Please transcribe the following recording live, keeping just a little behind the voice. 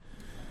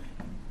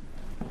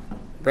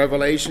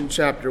Revelation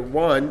chapter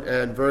 1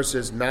 and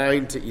verses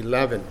 9 to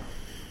 11.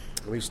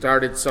 We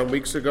started some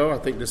weeks ago. I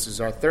think this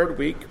is our third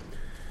week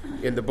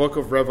in the book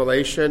of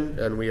Revelation,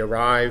 and we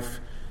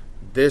arrive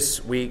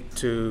this week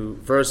to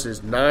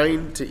verses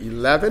 9 to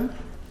 11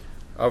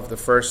 of the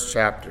first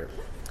chapter.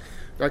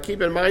 Now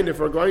keep in mind, if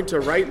we're going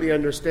to rightly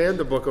understand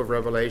the book of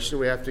Revelation,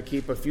 we have to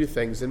keep a few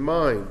things in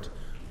mind.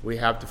 We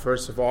have to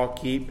first of all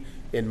keep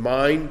in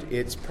mind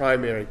its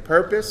primary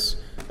purpose,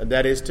 and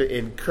that is to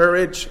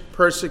encourage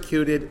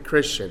persecuted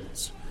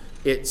Christians.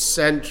 Its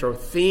central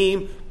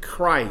theme,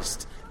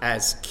 Christ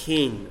as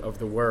King of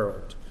the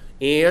world.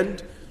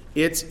 And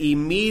its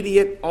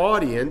immediate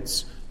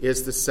audience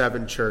is the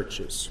seven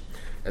churches.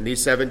 And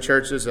these seven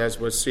churches, as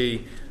we'll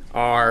see,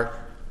 are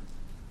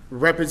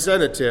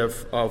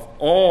representative of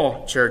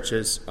all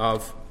churches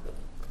of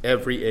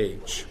every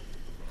age.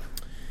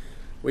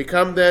 We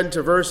come then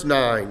to verse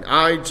 9.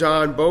 I,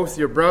 John, both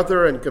your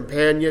brother and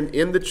companion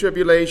in the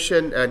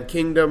tribulation and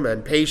kingdom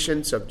and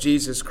patience of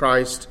Jesus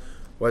Christ,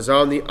 was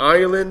on the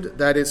island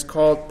that is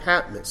called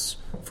Patmos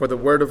for the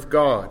word of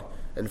God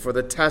and for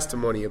the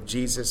testimony of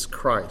Jesus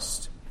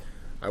Christ.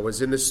 I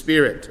was in the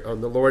Spirit on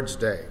the Lord's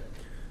day,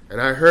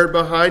 and I heard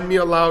behind me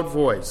a loud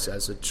voice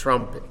as a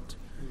trumpet,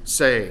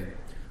 saying,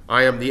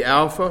 I am the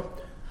Alpha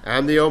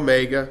and the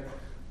Omega,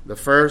 the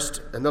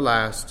first and the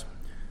last.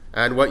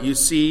 And what you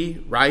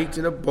see, write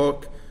in a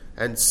book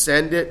and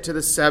send it to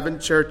the seven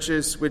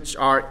churches which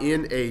are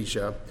in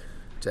Asia,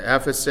 to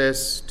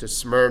Ephesus, to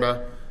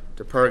Smyrna,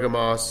 to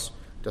Pergamos,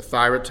 to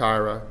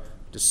Thyatira,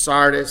 to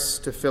Sardis,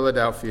 to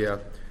Philadelphia,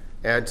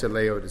 and to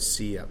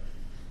Laodicea.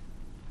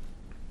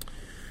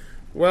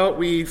 Well,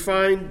 we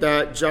find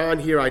that John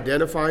here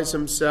identifies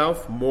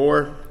himself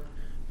more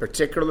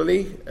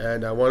particularly,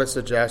 and I want to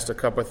suggest a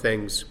couple of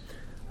things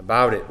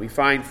about it. We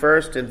find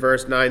first in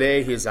verse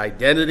 9a his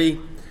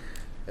identity.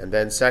 And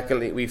then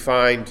secondly, we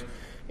find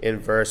in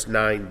verse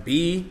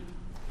 9b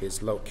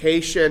his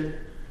location.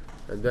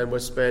 And then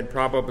we'll spend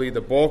probably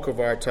the bulk of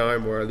our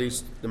time, or at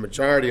least the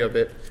majority of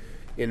it,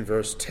 in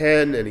verse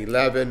 10 and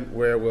 11,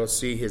 where we'll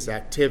see his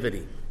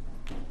activity.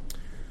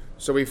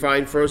 So we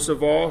find, first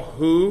of all,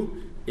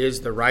 who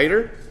is the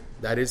writer.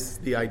 That is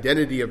the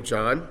identity of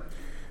John.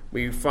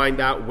 We find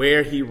out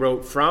where he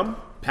wrote from,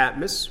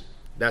 Patmos.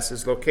 That's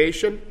his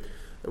location.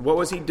 And what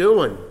was he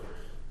doing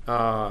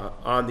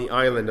on the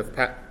island of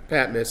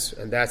Patmos,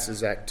 and that's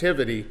his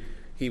activity.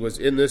 He was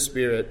in the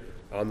Spirit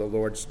on the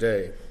Lord's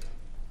day.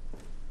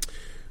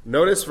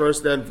 Notice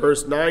verse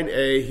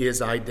 9a,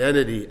 his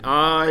identity.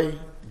 I,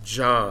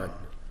 John,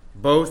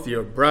 both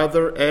your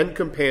brother and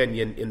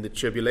companion in the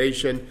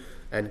tribulation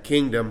and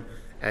kingdom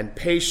and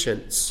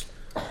patience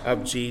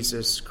of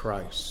Jesus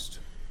Christ.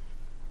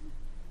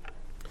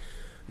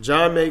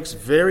 John makes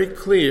very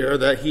clear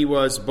that he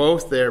was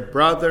both their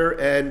brother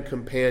and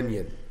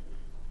companion.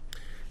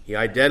 He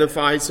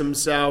identifies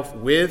himself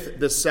with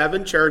the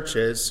seven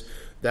churches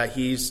that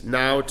he's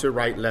now to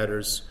write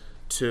letters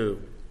to.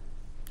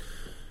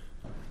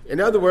 In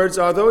other words,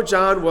 although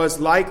John was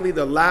likely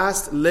the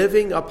last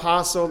living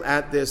apostle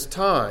at this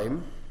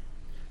time,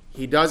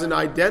 he doesn't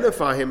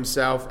identify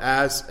himself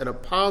as an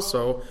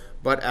apostle,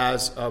 but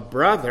as a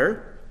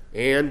brother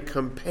and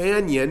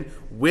companion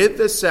with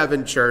the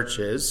seven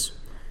churches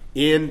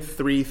in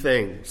three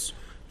things: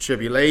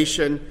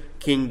 tribulation,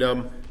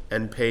 kingdom,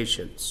 and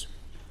patience.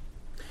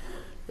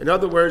 In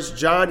other words,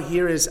 John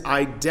here is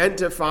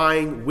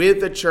identifying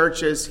with the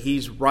churches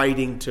he's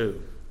writing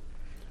to.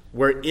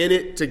 We're in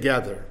it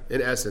together,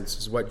 in essence,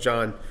 is what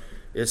John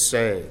is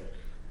saying.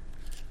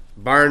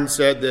 Barnes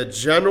said the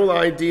general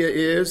idea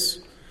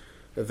is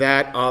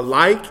that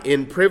alike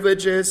in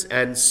privileges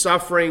and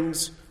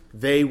sufferings,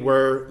 they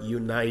were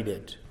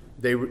united.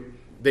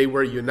 They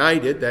were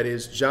united, that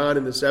is, John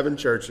and the seven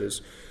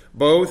churches,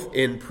 both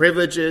in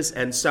privileges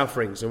and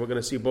sufferings. And we're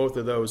going to see both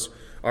of those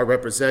are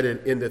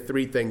represented in the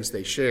three things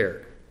they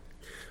shared.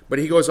 But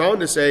he goes on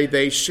to say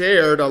they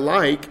shared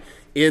alike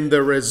in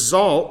the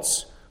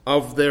results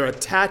of their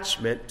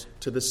attachment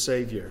to the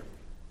Savior.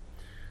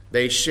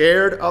 They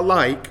shared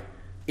alike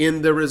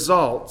in the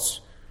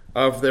results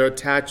of their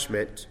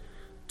attachment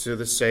to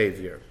the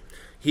Savior.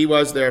 He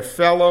was their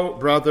fellow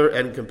brother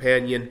and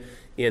companion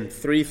in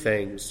three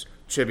things: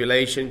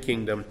 tribulation,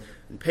 kingdom,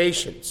 and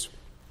patience.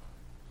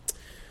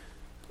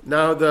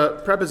 Now,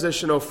 the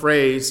prepositional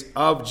phrase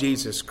of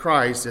Jesus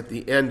Christ at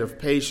the end of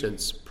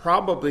patience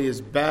probably is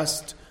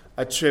best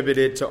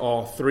attributed to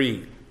all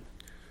three.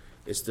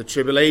 It's the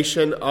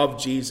tribulation of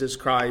Jesus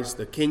Christ,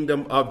 the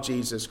kingdom of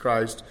Jesus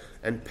Christ,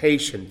 and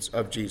patience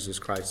of Jesus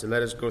Christ. And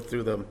let us go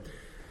through them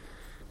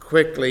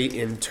quickly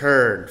in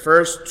turn.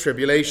 First,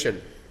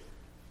 tribulation.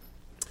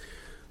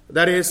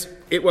 That is,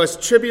 it was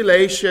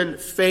tribulation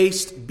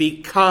faced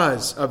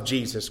because of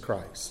Jesus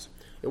Christ.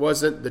 It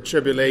wasn't the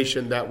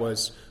tribulation that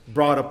was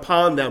brought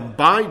upon them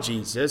by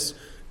Jesus.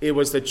 It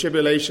was the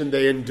tribulation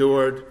they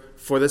endured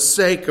for the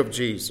sake of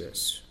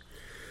Jesus.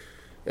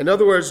 In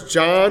other words,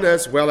 John,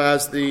 as well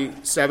as the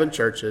seven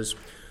churches,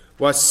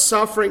 was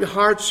suffering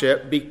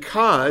hardship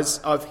because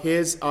of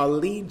his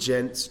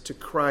allegiance to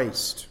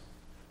Christ.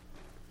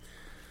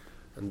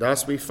 And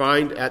thus we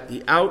find at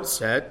the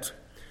outset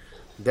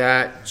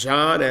that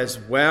John, as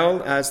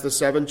well as the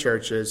seven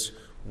churches,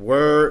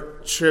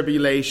 were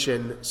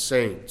tribulation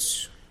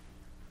saints.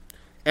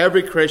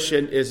 Every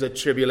Christian is a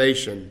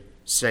tribulation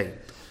saint.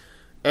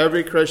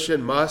 Every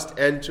Christian must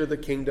enter the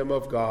kingdom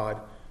of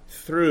God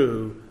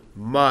through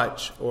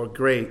much or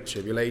great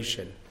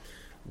tribulation.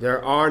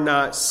 There are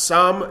not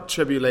some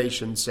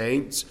tribulation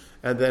saints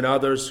and then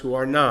others who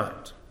are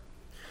not.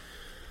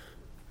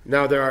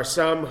 Now, there are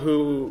some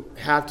who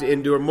have to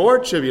endure more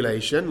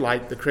tribulation,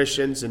 like the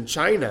Christians in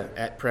China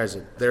at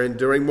present. They're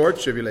enduring more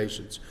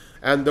tribulations.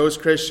 And those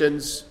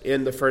Christians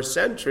in the first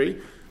century,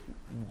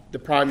 the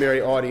primary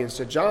audience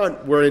of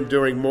John, were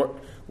enduring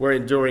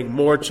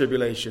more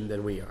tribulation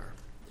than we are.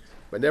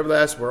 But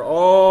nevertheless, we're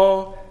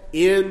all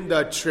in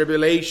the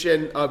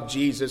tribulation of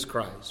Jesus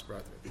Christ,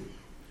 brother.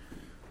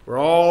 We're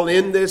all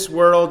in this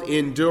world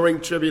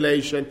enduring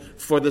tribulation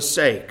for the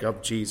sake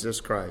of Jesus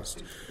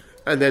Christ.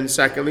 And then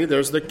secondly,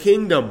 there's the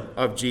kingdom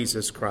of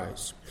Jesus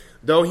Christ.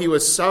 Though he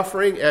was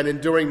suffering and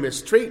enduring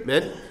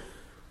mistreatment,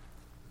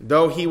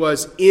 though he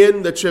was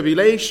in the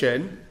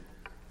tribulation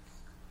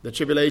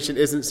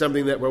isn't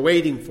something that we're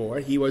waiting for.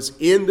 He was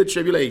in the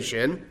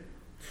tribulation.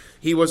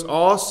 He was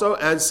also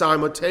and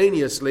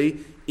simultaneously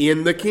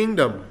in the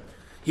kingdom.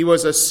 He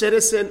was a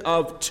citizen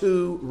of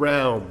two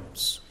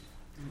realms.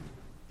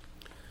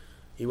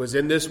 He was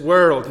in this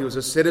world. He was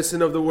a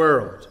citizen of the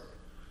world.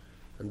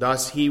 And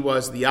thus he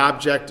was the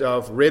object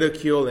of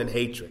ridicule and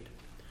hatred.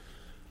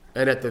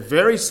 And at the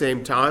very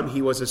same time,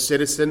 he was a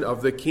citizen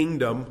of the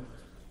kingdom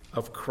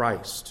of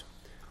Christ.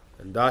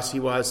 And thus he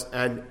was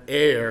an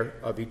heir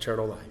of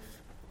eternal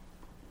life.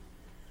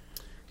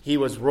 He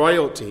was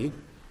royalty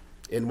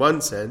in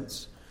one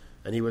sense,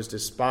 and he was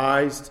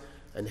despised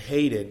and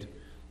hated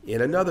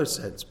in another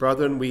sense.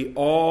 Brethren, we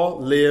all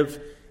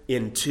live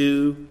in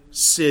two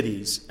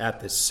cities at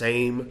the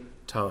same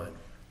time.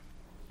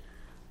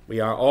 We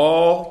are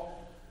all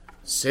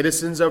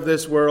citizens of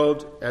this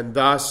world, and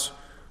thus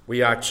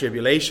we are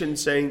tribulation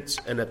saints,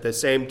 and at the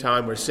same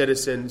time we're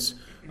citizens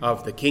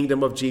of the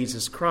kingdom of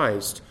Jesus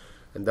Christ,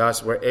 and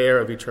thus we're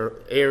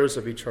heirs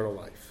of eternal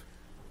life.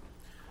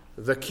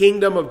 The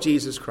kingdom of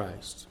Jesus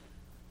Christ.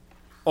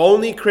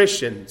 Only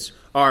Christians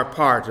are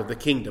part of the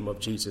kingdom of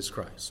Jesus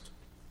Christ.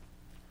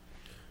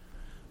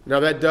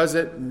 Now that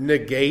doesn't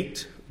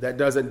negate, that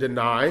doesn't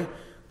deny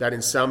that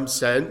in some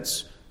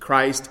sense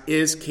Christ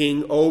is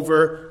king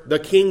over the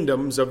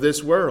kingdoms of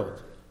this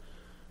world.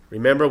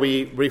 Remember,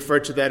 we refer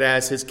to that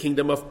as his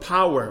kingdom of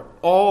power.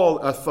 All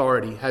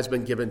authority has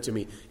been given to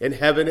me in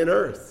heaven and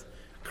earth.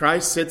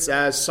 Christ sits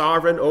as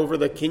sovereign over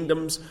the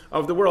kingdoms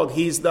of the world.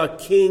 He's the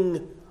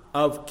King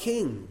of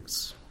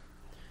kings.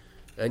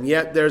 And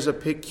yet there's a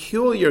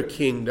peculiar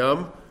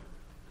kingdom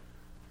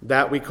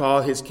that we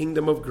call his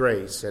kingdom of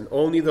grace. And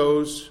only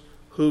those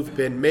who've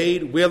been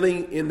made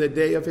willing in the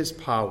day of his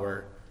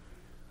power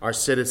are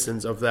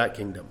citizens of that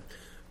kingdom.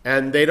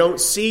 And they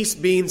don't cease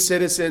being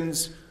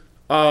citizens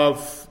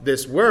of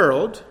this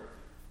world,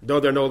 though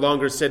they're no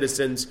longer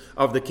citizens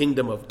of the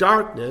kingdom of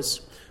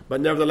darkness,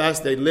 but nevertheless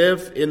they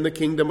live in the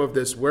kingdom of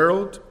this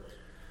world,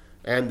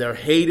 and they're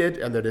hated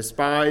and they're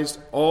despised,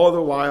 all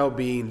the while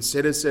being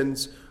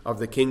citizens of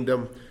the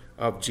kingdom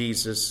of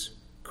Jesus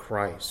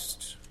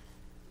Christ.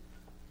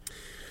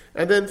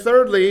 And then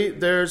thirdly,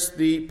 there's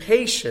the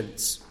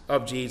patience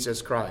of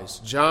Jesus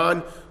Christ.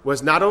 John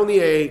was not only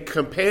a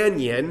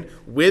companion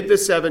with the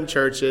seven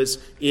churches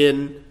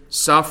in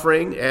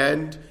suffering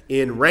and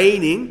in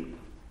reigning,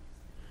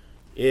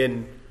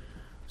 in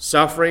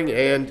suffering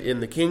and in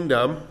the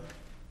kingdom,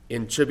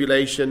 in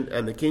tribulation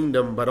and the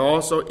kingdom, but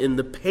also in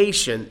the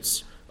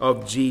patience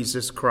of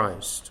Jesus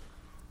Christ.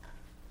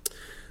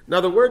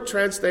 Now, the word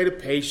translated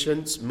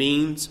patience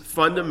means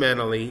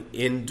fundamentally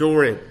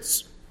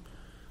endurance,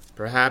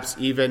 perhaps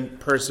even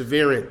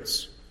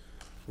perseverance.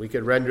 We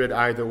could render it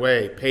either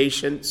way.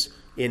 Patience,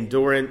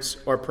 endurance,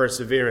 or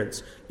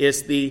perseverance.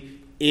 It's the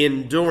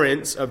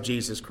endurance of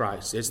Jesus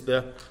Christ. It's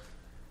the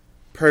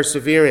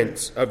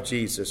perseverance of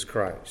Jesus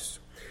Christ.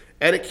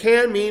 And it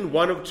can mean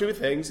one of two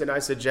things, and I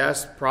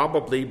suggest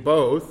probably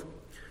both.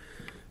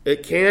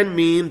 It can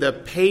mean the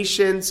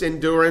patience,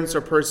 endurance,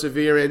 or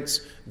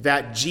perseverance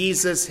that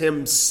Jesus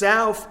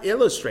himself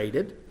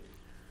illustrated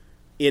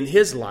in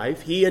his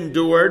life. He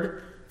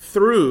endured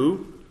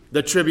through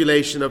the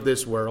tribulation of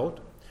this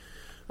world.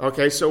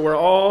 Okay, so we're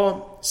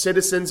all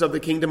citizens of the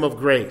kingdom of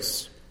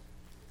grace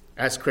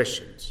as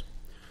Christians.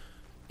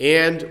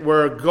 And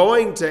we're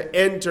going to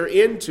enter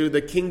into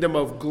the kingdom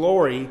of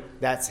glory,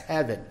 that's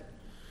heaven.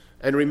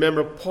 And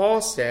remember,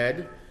 Paul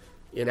said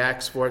in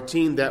Acts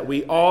 14 that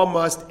we all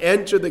must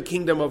enter the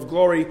kingdom of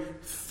glory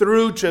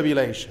through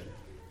tribulation.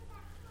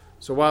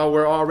 So while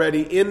we're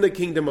already in the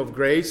kingdom of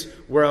grace,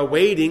 we're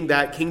awaiting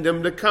that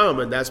kingdom to come.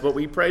 And that's what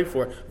we pray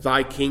for.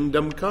 Thy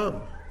kingdom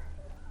come.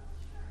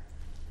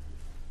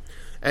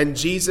 And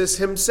Jesus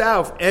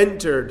himself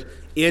entered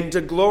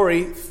into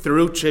glory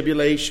through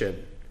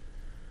tribulation.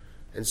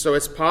 And so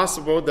it's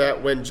possible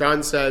that when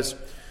John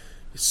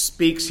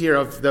speaks here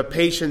of the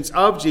patience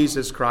of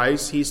Jesus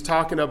Christ, he's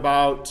talking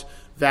about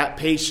that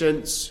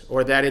patience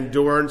or that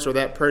endurance or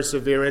that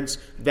perseverance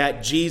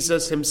that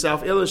Jesus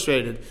himself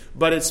illustrated.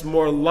 But it's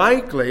more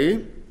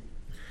likely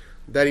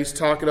that he's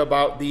talking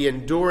about the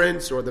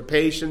endurance or the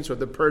patience or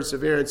the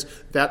perseverance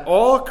that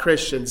all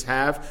Christians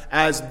have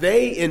as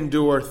they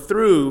endure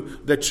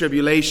through the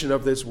tribulation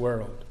of this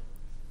world.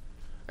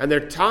 And they're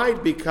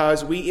tied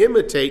because we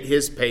imitate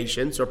his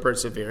patience or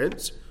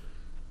perseverance.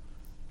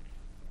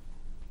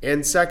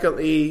 And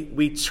secondly,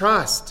 we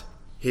trust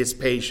his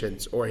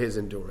patience or his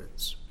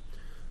endurance.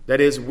 That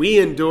is, we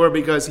endure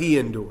because he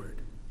endured.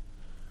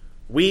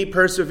 We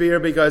persevere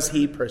because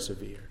he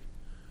persevered.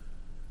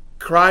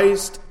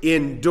 Christ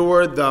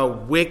endured the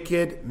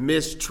wicked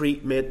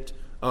mistreatment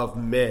of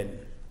men.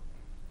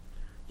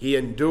 He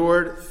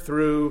endured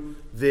through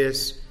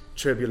this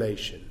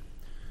tribulation.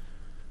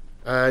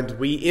 And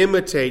we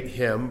imitate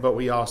him, but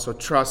we also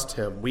trust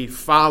him. We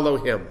follow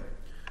him.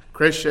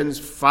 Christians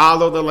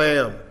follow the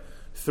Lamb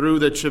through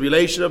the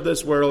tribulation of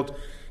this world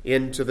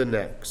into the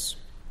next.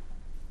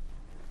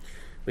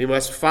 We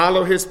must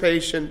follow his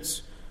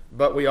patience,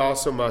 but we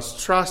also must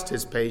trust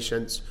his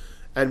patience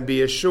and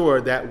be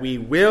assured that we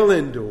will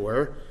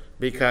endure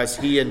because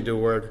he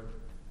endured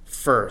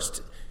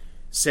first.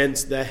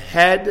 Since the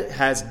head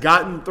has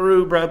gotten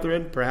through,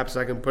 brethren, perhaps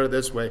I can put it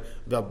this way,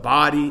 the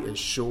body is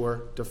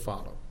sure to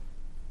follow.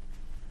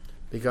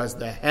 Because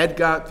the head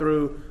got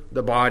through,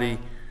 the body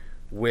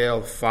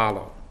will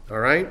follow. All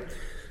right?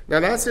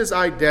 Now that's his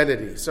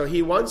identity. So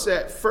he wants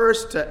at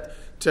first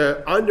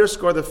to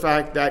underscore the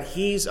fact that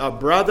he's a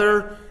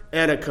brother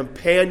and a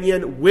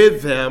companion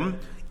with them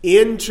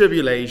in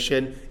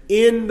tribulation,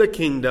 in the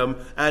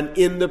kingdom, and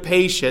in the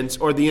patience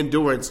or the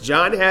endurance.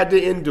 John had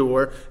to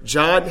endure.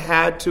 John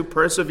had to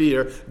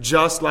persevere,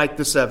 just like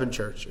the seven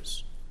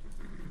churches.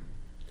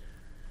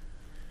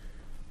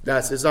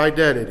 That's his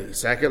identity.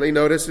 Secondly,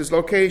 notice his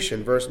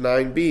location. Verse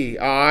 9b.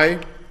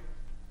 I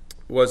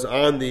was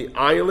on the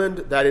island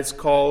that is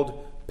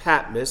called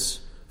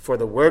Patmos for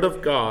the word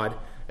of God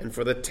and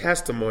for the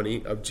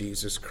testimony of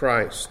Jesus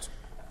Christ.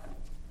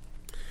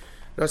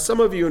 Now, some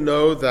of you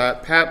know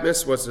that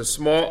Patmos was a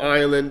small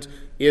island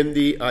in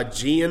the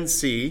Aegean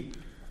Sea,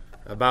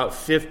 about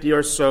 50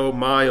 or so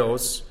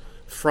miles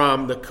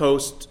from the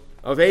coast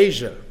of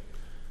Asia.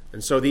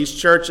 And so these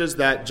churches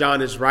that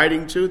John is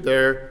writing to,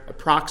 they're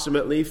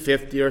approximately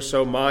 50 or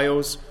so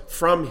miles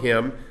from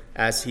him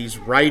as he's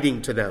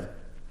writing to them.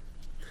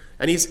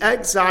 And he's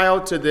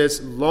exiled to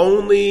this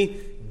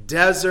lonely,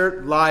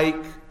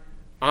 desert-like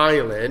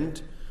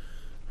island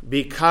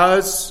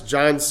because,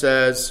 John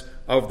says,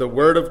 of the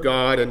word of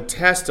God and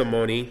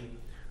testimony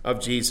of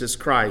Jesus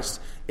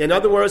Christ. In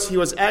other words, he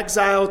was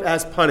exiled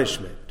as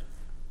punishment.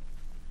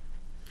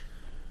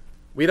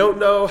 We don't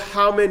know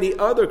how many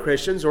other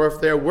Christians, or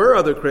if there were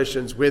other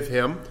Christians with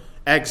him,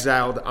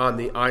 exiled on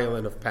the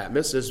island of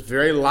Patmos. It's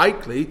very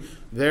likely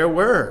there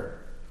were.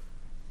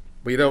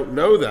 We don't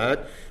know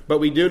that, but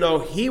we do know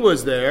he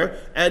was there,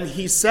 and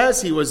he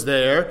says he was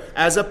there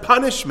as a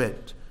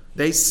punishment.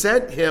 They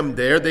sent him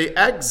there, they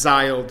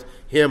exiled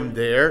him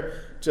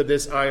there to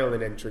this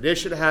island, and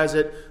tradition has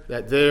it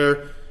that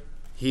there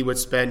he would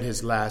spend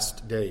his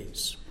last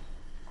days.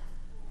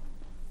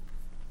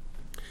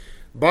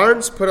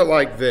 Barnes put it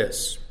like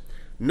this: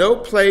 no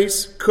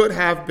place could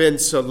have been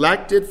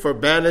selected for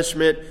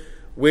banishment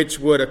which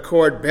would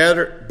accord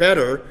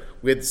better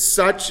with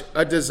such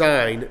a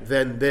design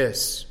than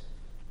this.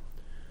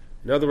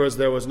 In other words,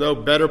 there was no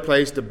better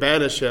place to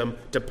banish him,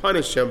 to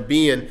punish him,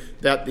 being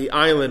that the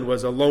island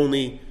was a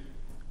lonely,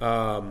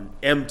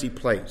 empty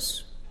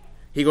place.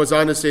 He goes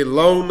on to say,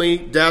 lonely,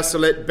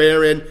 desolate,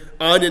 barren,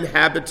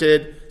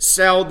 uninhabited,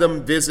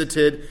 seldom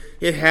visited.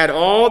 It had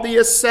all the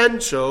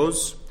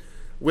essentials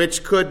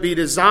which could be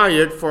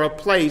desired for a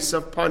place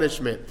of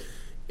punishment.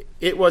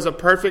 It was a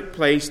perfect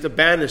place to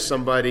banish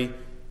somebody,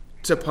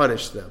 to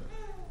punish them.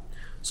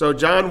 So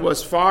John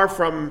was far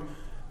from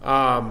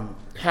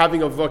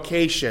having a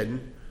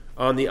vocation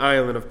on the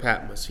island of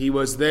Patmos. He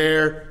was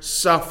there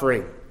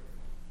suffering.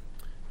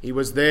 He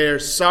was there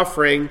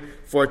suffering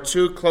for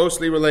two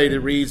closely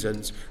related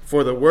reasons: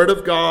 for the word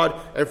of God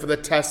and for the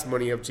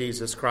testimony of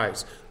Jesus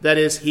Christ. That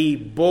is, he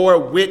bore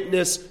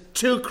witness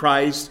to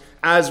Christ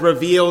as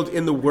revealed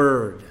in the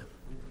word.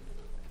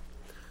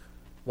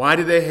 Why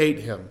did they hate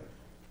him?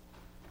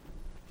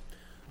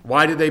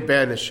 Why did they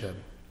banish him?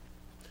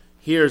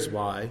 Here's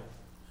why.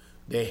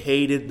 They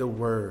hated the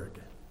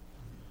word.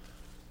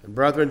 And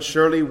brethren,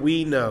 surely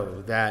we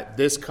know that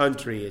this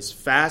country is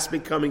fast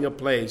becoming a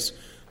place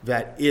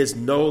that is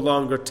no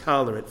longer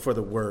tolerant for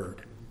the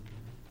word.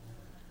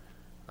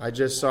 I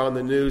just saw in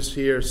the news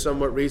here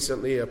somewhat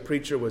recently a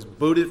preacher was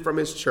booted from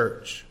his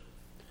church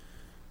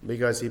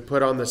because he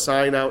put on the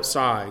sign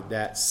outside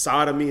that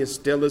sodomy is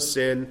still a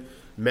sin,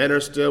 men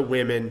are still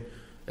women,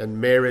 and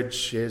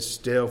marriage is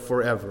still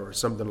forever, or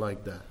something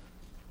like that.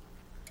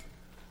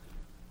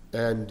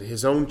 And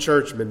his own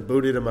churchman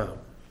booted him out.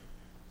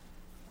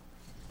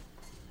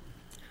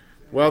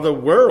 Well, the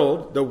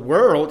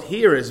world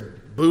here has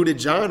booted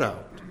John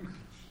out.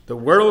 The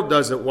world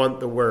doesn't want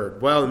the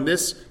word. Well, in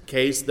this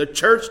case, the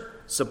church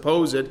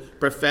supposed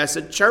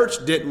professed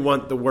church didn't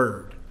want the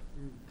word.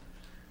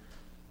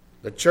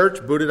 The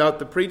church booted out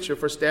the preacher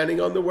for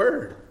standing on the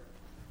word.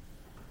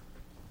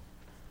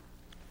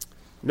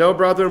 No,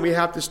 brethren, we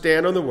have to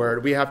stand on the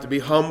word. We have to be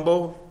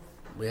humble.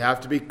 We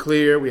have to be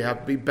clear. We have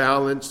to be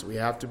balanced. We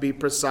have to be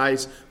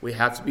precise. We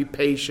have to be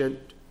patient.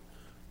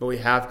 But we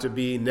have to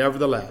be,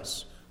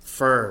 nevertheless,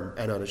 firm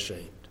and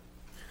unashamed.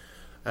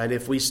 And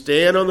if we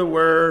stand on the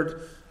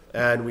word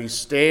and we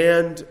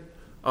stand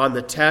on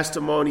the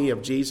testimony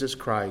of Jesus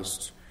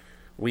Christ,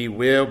 we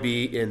will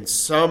be in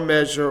some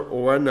measure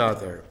or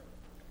another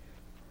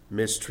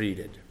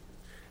mistreated.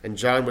 And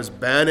John was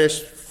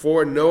banished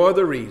for no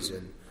other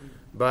reason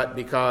but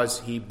because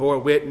he bore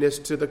witness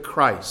to the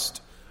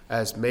Christ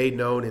as made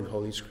known in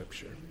Holy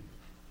Scripture.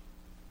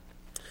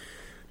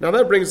 Now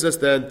that brings us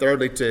then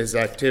thirdly to his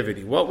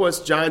activity. What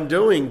was John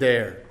doing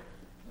there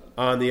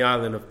on the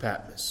island of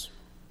Patmos?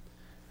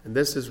 And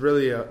this is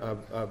really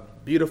a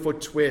beautiful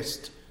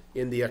twist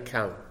in the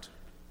account.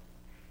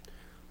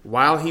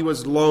 While he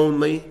was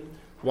lonely,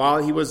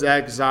 while he was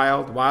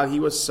exiled, while he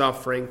was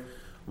suffering,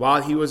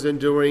 while he was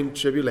enduring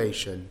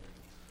tribulation,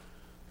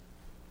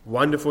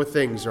 wonderful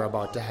things are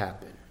about to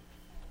happen.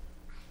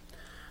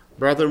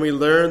 Brethren, we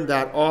learn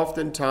that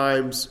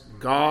oftentimes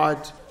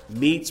God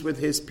meets with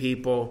his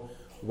people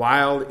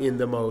while in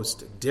the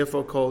most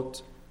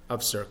difficult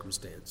of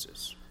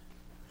circumstances.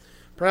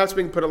 Perhaps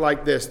we can put it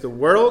like this: the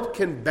world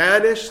can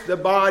banish the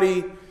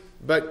body,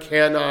 but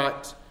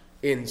cannot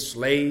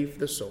enslave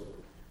the soul.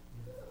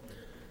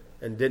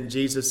 And didn't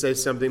Jesus say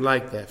something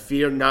like that?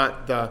 Fear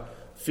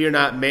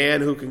not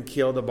man who can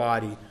kill the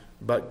body,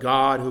 but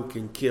God who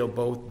can kill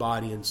both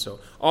body and soul.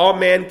 All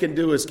man can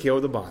do is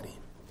kill the body.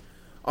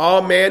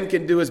 All man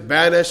can do is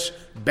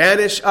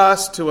banish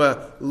us to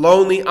a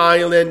lonely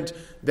island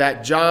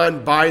that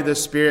John, by the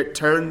Spirit,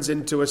 turns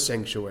into a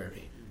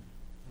sanctuary.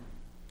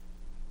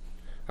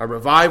 A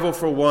revival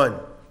for one.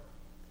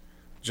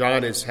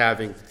 John is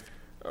having,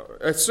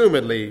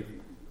 assumedly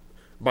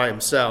by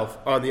himself,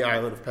 on the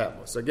island of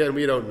Patmos. Again,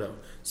 we don't know.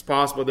 It's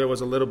possible there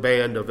was a little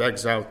band of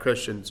exiled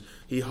Christians.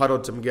 He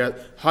huddled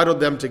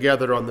them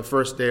together on the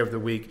first day of the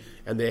week,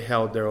 and they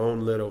held their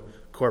own little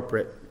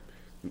corporate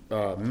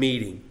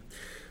meeting.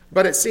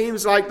 But it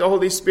seems like the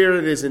Holy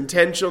Spirit is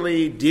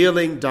intentionally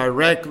dealing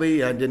directly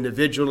and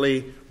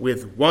individually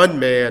with one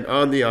man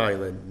on the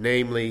island,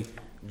 namely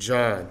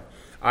John.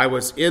 I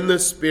was in the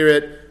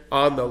Spirit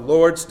on the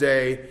Lord's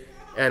day,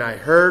 and I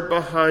heard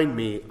behind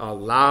me a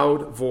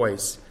loud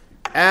voice,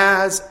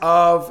 as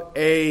of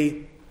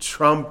a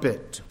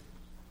trumpet.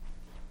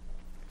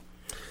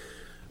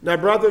 Now,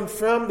 brethren,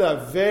 from the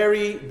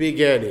very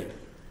beginning,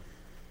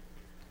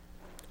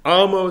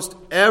 almost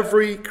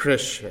every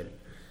Christian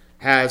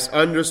has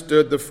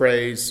understood the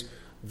phrase,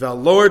 the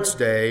Lord's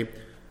Day,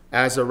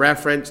 as a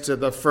reference to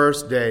the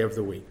first day of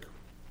the week.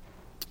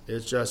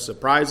 It just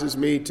surprises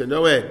me to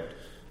no end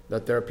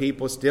that there are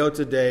people still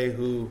today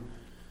who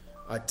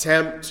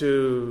attempt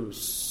to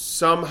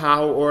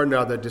somehow or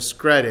another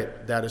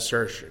discredit that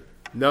assertion.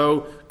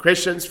 No,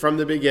 Christians from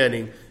the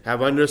beginning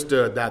have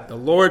understood that the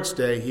Lord's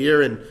Day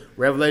here in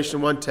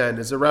Revelation 1:10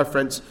 is a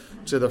reference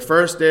to the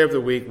first day of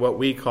the week, what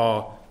we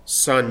call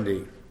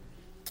Sunday.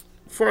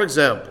 For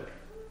example,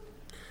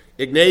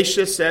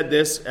 Ignatius said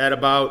this at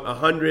about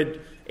 100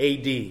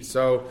 AD.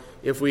 So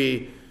if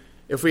we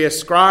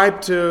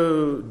ascribe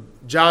to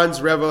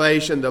John's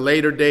revelation the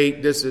later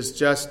date, this is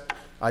just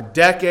a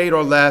decade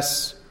or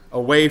less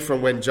away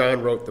from when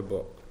John wrote the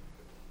book.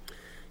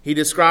 He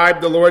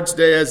described the Lord's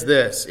Day as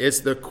this: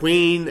 it's the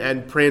queen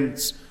and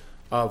prince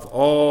of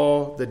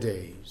all the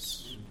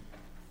days.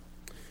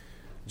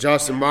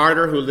 Justin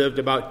Martyr, who lived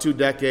about 2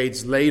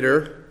 decades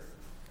later,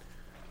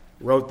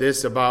 wrote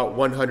this about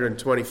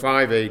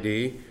 125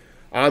 AD.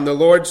 On the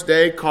Lord's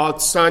Day,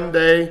 called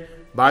Sunday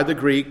by the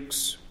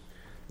Greeks,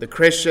 the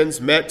Christians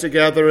met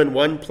together in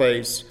one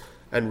place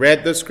and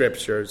read the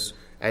Scriptures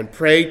and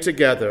prayed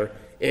together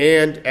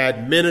and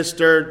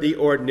administered the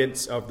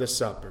ordinance of the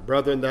supper.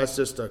 Brethren, that's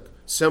just a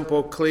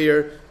simple,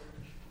 clear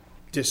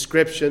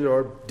description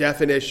or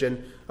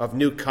definition of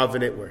New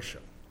Covenant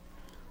worship.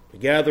 We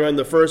gather on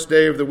the first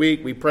day of the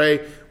week, we pray,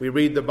 we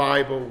read the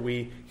Bible,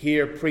 we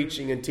hear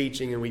preaching and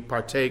teaching, and we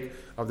partake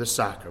of the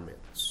sacraments.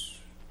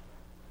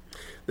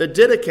 The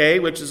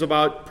Didache, which is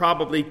about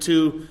probably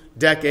 2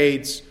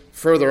 decades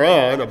further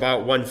on, about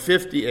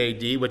 150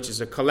 AD, which is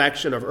a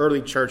collection of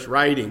early church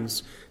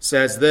writings,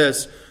 says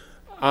this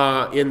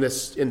in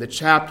the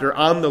chapter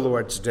on the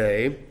Lord's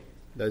Day.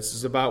 This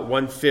is about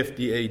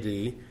 150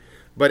 AD.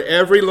 But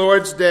every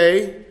Lord's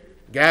Day,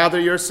 gather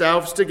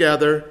yourselves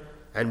together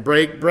and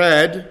break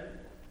bread,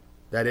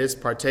 that is,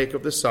 partake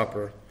of the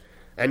supper,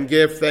 and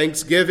give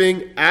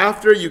thanksgiving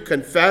after you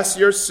confess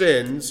your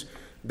sins,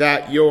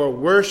 that your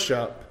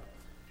worship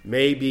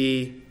may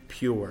be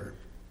pure.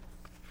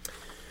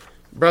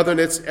 Brethren,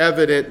 it's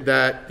evident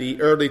that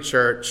the early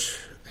church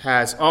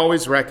has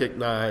always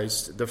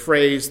recognized the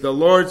phrase the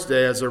Lord's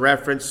Day as a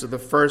reference to the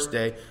first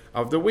day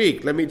of the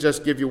week. Let me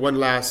just give you one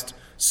last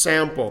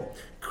sample.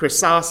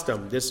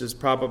 Chrysostom. This is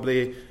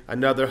probably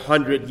another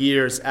 100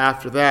 years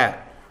after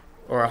that,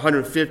 or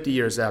 150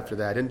 years after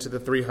that, into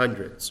the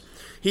 300s.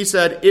 He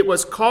said, it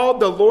was called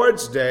the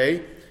Lord's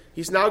Day.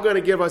 He's now going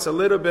to give us a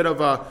little bit of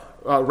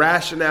a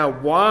rationale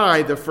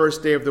why the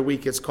first day of the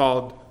week is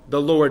called the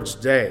Lord's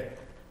Day.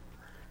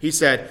 He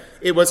said,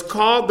 it was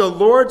called the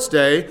Lord's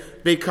Day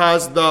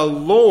because the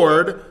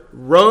Lord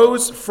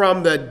rose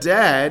from the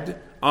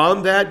dead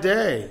on that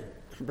day.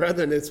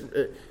 Brethren,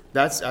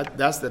 that's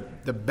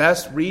the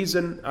best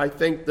reason I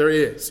think there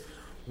is.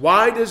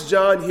 Why does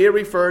John here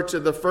refer to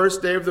the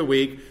first day of the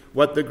week,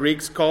 what the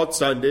Greeks called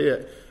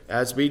Sunday,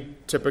 as we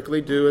typically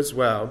do as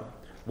well?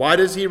 Why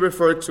does he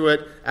refer to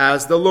it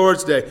as the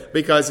Lord's Day?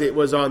 Because it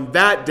was on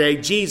that day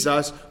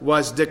Jesus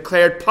was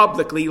declared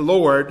publicly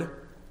Lord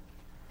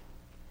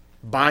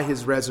by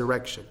his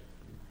resurrection.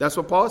 That's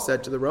what Paul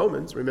said to the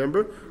Romans,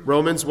 remember?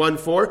 Romans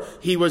 1:4,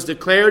 he was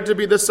declared to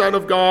be the Son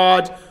of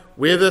God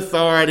with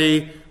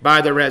authority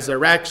by the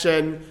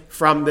resurrection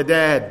from the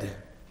dead.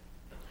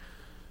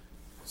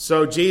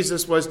 So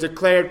Jesus was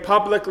declared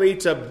publicly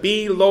to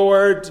be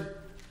Lord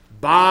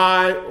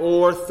by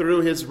or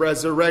through his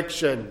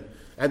resurrection.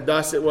 And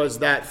thus it was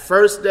that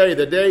first day,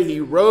 the day he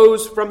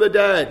rose from the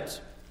dead,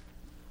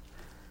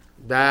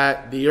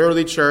 that the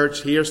early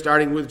church, here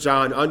starting with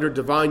John, under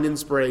divine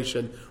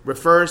inspiration,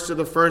 refers to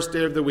the first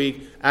day of the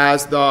week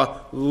as the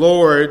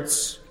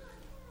Lord's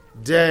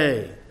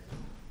Day.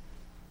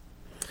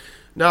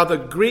 Now, the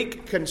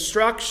Greek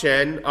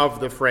construction of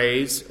the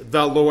phrase,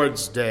 the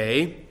Lord's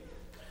Day,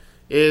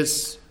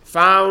 is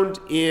found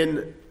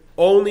in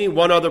only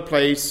one other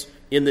place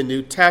in the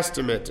New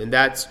Testament, and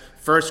that's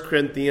 1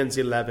 Corinthians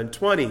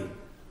 11:20.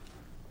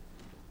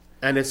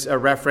 And it's a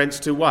reference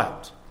to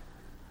what?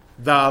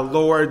 The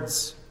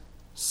Lord's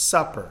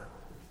Supper.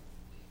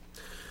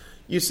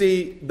 You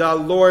see, the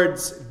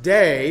Lord's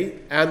Day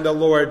and the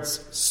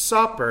Lord's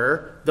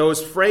Supper,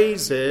 those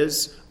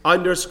phrases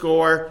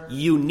underscore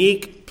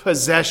unique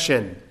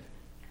possession.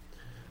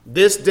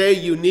 This day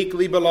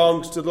uniquely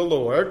belongs to the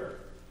Lord.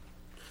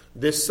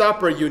 This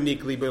supper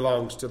uniquely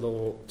belongs to the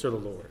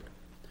Lord.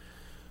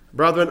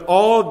 Brethren,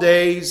 all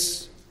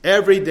days,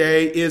 every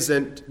day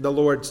isn't the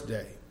Lord's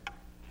Day.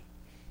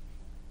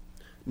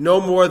 No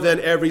more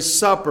than every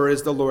supper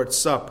is the Lord's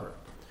Supper.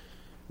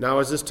 Now, I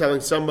was just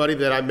telling somebody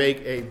that I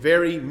make a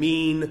very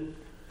mean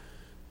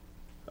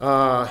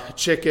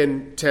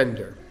chicken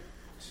tender.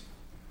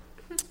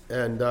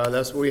 And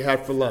that's what we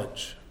had for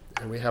lunch.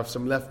 And we have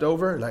some left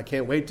over, and I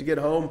can't wait to get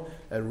home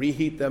and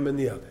reheat them in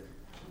the oven.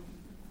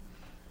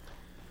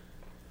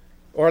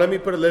 Or let me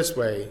put it this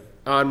way.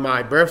 On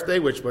my birthday,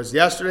 which was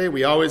yesterday,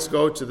 we always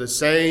go to the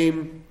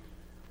same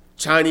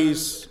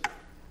Chinese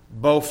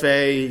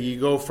buffet. You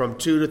go from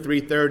 2 to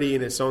 3:30,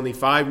 and it's only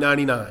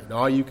 $5.99,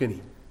 all you can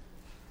eat.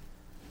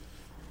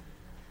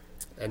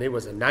 And it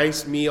was a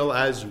nice meal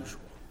as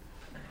usual.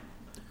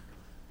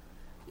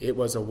 It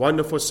was a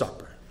wonderful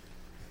supper.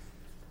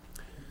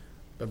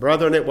 But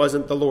brethren, it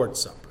wasn't the Lord's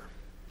Supper.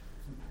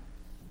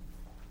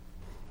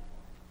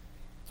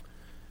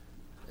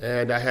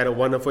 And I had a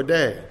wonderful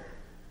day.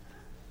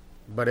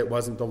 But it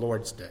wasn't the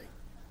Lord's Day.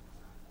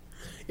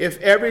 If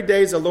every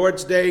day is the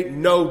Lord's Day,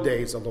 no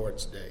day is the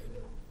Lord's Day.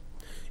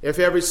 If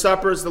every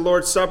supper is the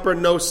Lord's Supper,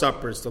 no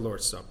supper is the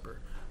Lord's Supper.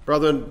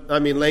 Brethren,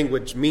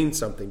 language means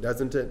something,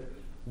 doesn't it?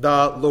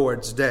 The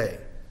Lord's Day.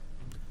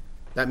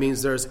 That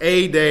means there's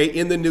a day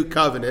in the new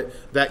covenant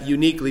that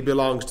uniquely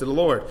belongs to the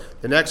Lord.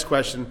 The next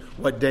question,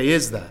 what day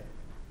is that?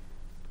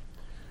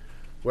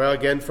 Well,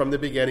 again, from the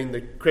beginning,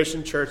 the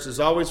Christian church has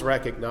always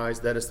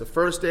recognized that it's the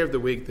first day of the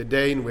week, the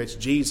day in which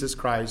Jesus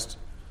Christ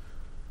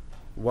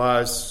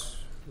was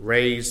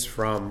raised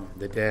from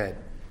the dead.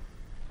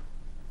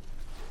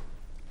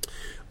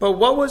 But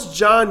what was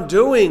John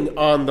doing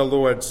on the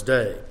Lord's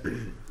Day?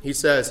 He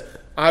says,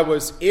 I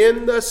was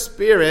in the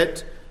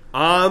Spirit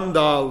on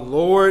the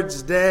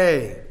Lord's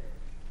Day.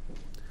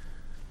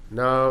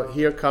 Now,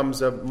 here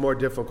comes a more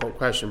difficult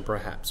question,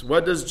 perhaps.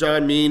 What does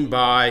John mean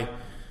by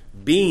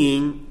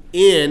being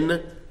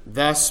in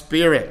the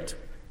Spirit?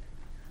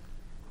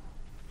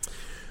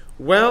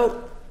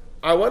 Well,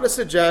 I want to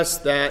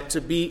suggest that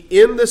to be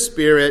in the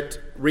Spirit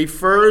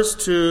refers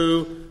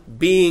to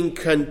being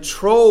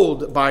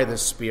controlled by the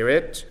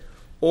Spirit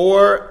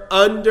or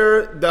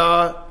under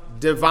the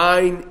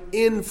divine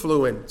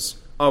influence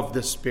of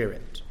the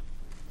Spirit.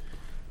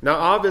 Now,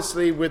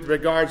 obviously, with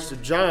regards to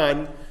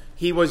John,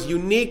 he was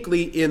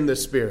uniquely in the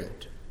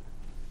Spirit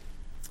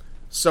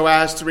so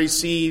as to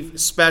receive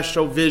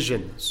special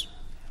visions.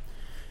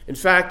 In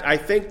fact, I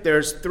think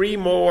there's 3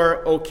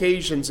 more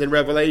occasions in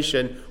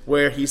Revelation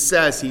where he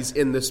says he's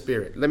in the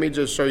Spirit. Let me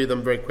just show you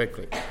them very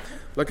quickly.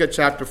 Look at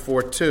chapter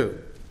 4:2.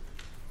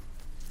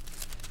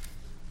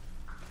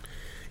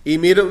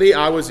 Immediately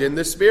I was in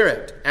the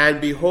Spirit, and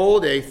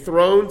behold, a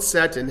throne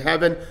set in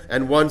heaven,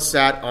 and one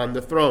sat on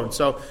the throne.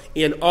 So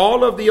in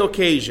all of the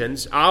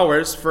occasions,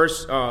 ours,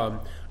 first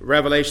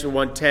Revelation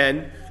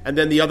 1:10, and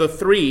then the other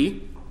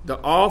 3,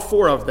 all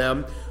 4 of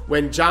them,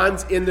 when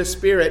John's in the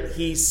Spirit,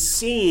 he's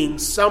seeing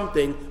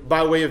something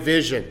by way of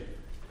vision.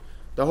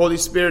 The Holy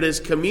Spirit is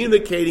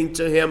communicating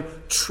to him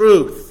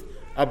truth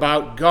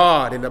about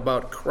God and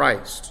about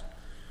Christ.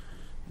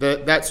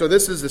 So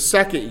this is the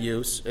second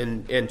use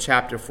in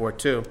chapter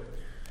 4:2.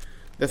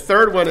 The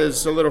third one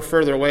is a little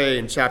further away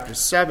in chapter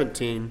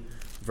 17,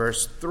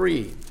 verse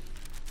 3.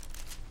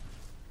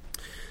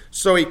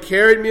 So he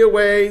carried me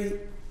away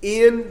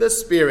in the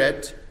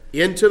Spirit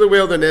into the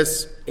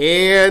wilderness,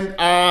 and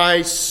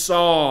I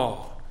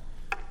saw.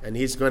 And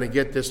he's going to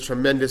get this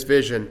tremendous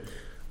vision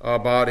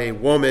about a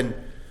woman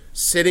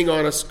sitting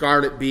on a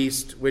scarlet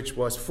beast, which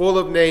was full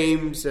of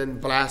names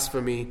and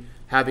blasphemy,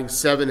 having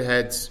 7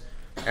 heads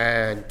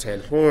and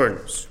 10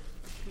 horns.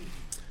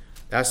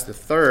 That's the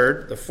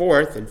third. The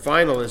fourth and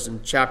final is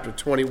in chapter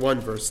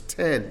 21, verse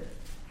 10.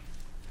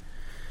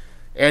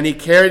 And he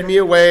carried me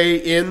away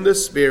in the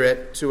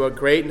Spirit to a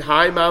great and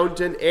high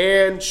mountain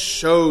and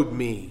showed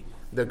me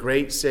the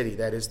great city,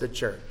 that is the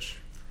church,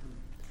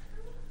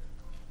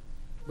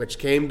 which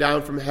came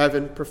down from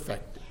heaven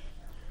perfected.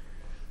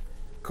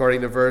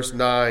 According to verse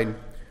 9,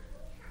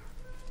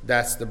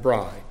 that's the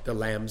bride, the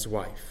Lamb's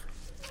wife.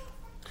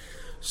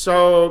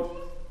 So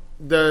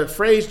the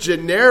phrase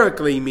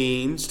generically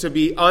means to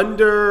be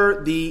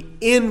under the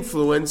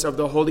influence of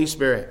the Holy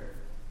Spirit.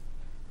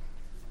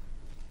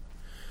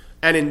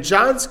 And in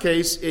John's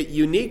case, it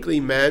uniquely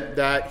meant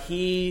that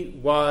he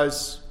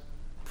was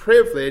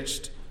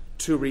privileged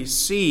to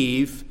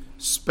receive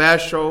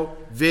special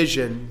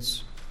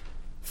visions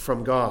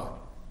from God.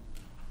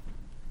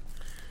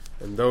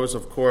 And those,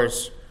 of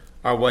course,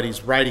 are what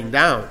he's writing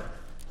down.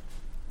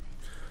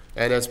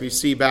 And as we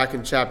see back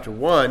in chapter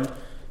 1,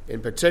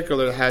 in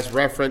particular, it has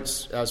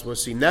reference, as we'll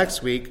see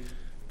next week,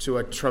 to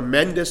a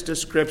tremendous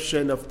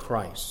description of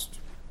Christ.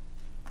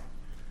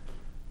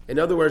 In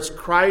other words,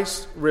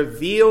 Christ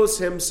reveals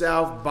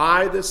himself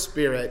by the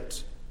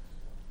Spirit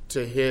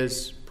to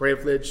his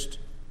privileged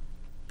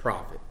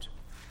prophet.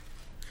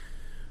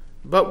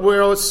 But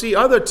we'll see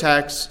other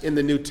texts in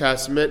the New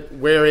Testament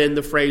wherein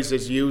the phrase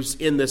is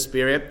used in the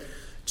Spirit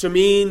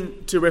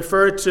to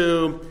refer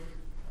to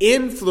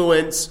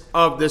influence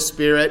of the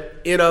Spirit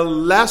in a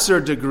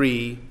lesser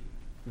degree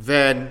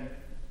than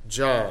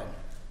John.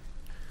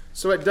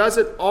 So it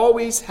doesn't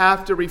always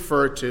have to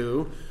refer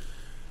to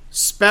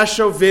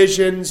special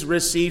visions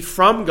received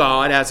from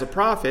God as a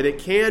prophet. It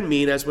can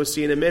mean, as we'll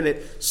see in a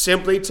minute,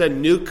 simply to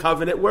new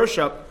covenant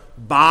worship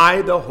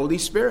by the Holy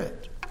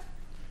Spirit.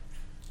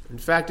 In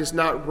fact, it's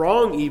not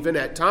wrong even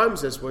at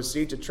times, as we'll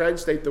see, to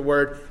translate the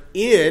word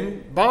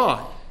in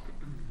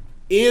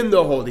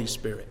the Holy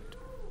Spirit,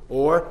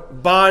 or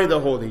by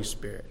the Holy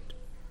Spirit.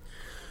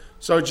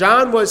 So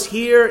John was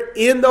here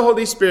in the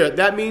Holy Spirit.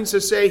 That means to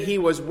say he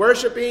was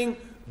worshiping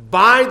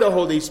by the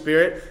Holy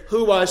Spirit,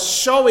 who was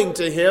showing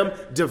to him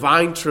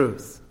divine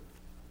truth.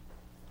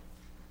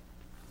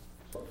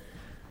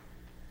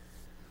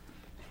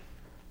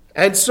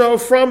 And so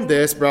from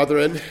this,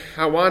 brethren,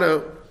 I want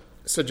to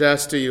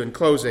suggest to you in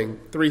closing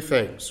 3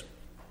 things.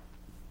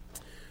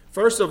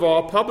 First of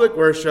all, public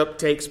worship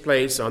takes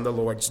place on the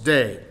Lord's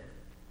Day.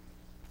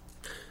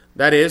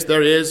 That is,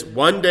 there is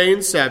one day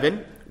in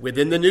 7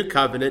 within the new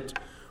covenant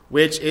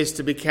which is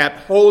to be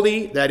kept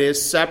holy, that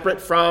is, separate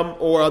from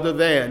or other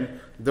than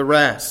the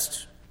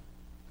rest.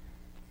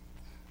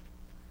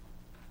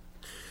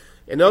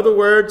 In other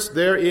words,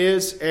 there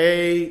is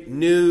a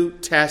New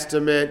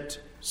Testament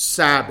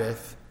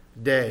Sabbath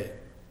day.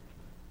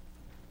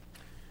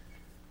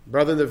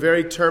 Brother, the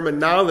very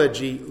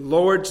terminology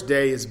Lord's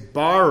Day is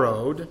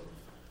borrowed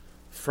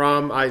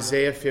from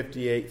Isaiah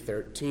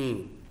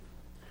 58:13,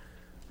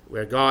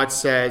 where God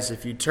says,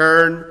 if you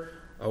turn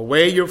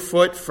away your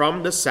foot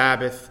from the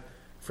Sabbath,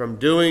 from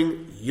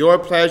doing your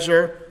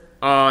pleasure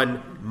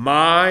on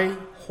my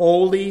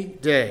holy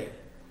day,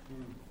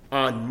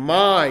 on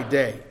my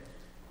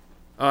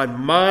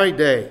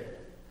day,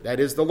 that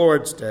is the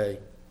Lord's Day,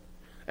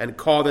 and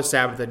call the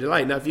Sabbath a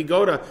delight. Now, if you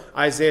go to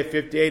Isaiah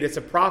 58, it's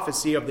a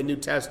prophecy of the New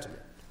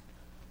Testament.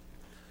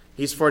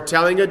 He's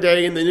foretelling a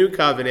day in the New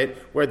Covenant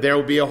where there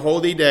will be a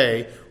holy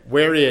day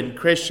wherein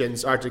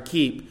Christians are to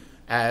keep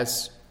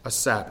as a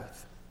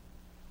Sabbath.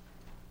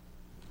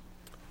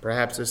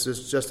 Perhaps this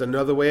is just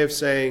another way of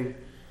saying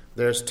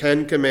there's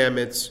 10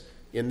 commandments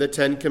in the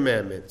 10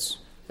 commandments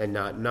and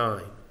not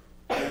 9.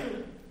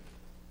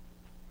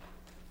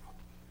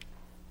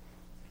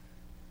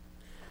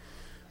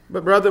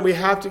 But brother, we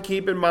have to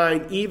keep in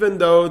mind, even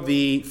though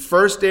the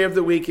first day of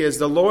the week is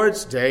the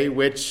Lord's Day,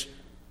 which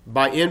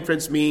by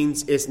inference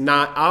means it's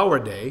not our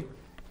day,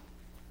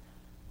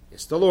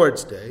 it's the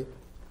Lord's Day.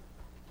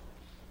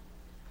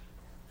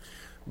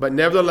 But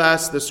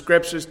nevertheless, the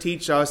Scriptures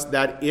teach us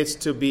that it's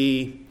to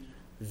be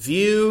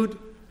viewed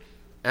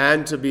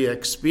and to be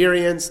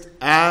experienced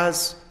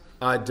as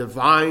a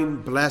divine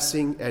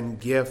blessing and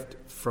gift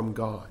from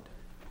God.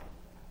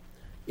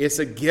 It's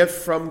a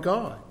gift from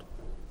God,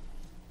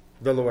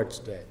 the Lord's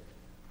Day,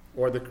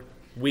 or the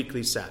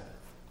weekly Sabbath.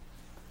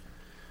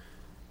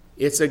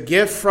 It's a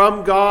gift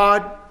from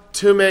God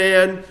to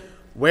man,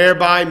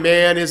 whereby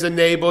man is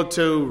enabled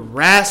to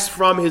rest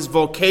from his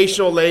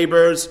vocational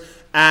labors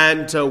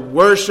and to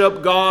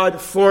worship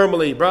God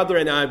formally. Brother,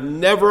 and I've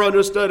never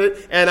understood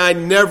it, and I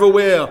never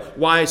will,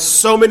 why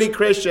so many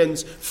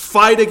Christians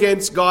fight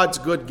against God's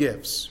good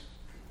gifts.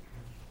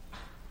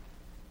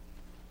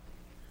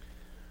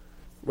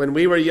 When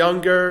we were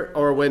younger,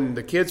 or when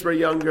the kids were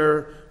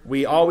younger,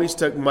 we always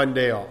took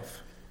Monday off.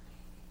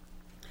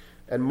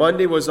 And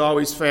Monday was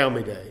always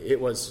family day.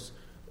 It was,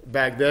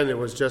 back then, it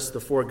was just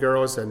the 4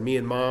 girls and me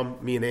and Mom,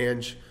 me and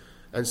Ange.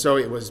 And so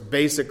it was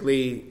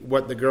basically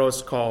what the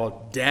girls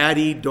called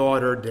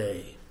Daddy-Daughter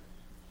Day.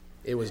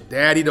 It was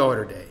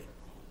Daddy-Daughter Day.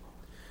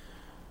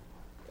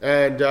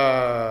 And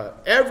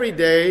every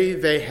day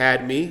they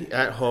had me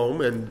at home,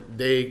 and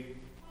they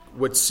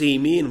would see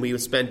me, and we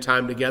would spend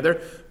time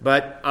together.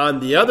 But on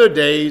the other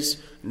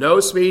days, no,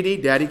 sweetie,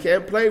 Daddy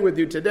can't play with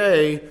you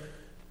today.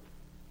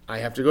 I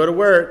have to go to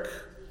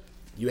work.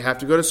 You have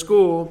to go to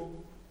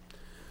school.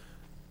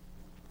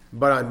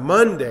 But on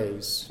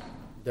Mondays,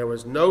 there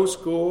was no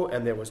school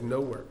and there was no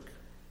work.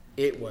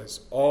 It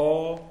was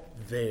all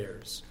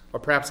theirs. Or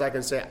perhaps I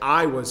can say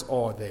I was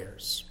all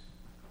theirs.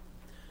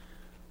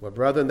 Well,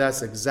 brethren,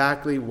 that's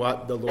exactly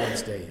what the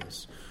Lord's Day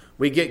is.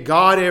 We get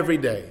God every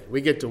day.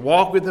 We get to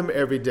walk with Him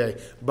every day.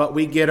 But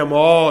we get Him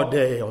all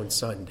day on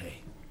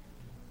Sunday.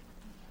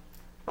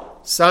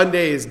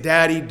 Sunday is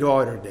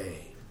Daddy-Daughter Day.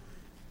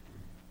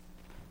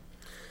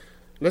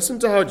 Listen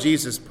to how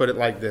Jesus put it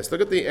like this.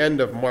 Look at the end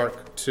of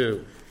Mark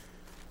 2.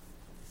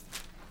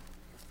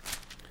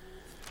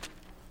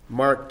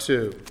 Mark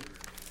 2.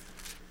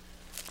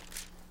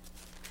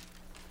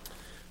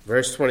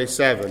 Verse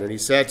 27. And He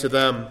said to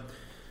them,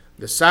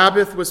 the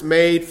Sabbath was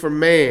made for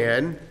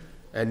man,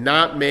 and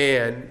not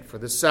man for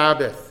the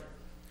Sabbath.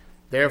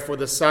 Therefore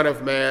the Son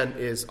of Man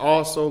is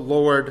also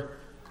Lord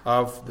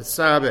of the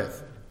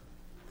Sabbath.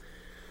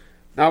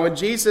 Now, when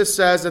Jesus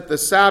says that the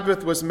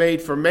Sabbath was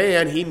made for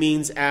man, He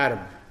means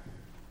Adam.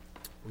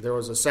 There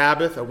was a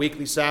Sabbath, a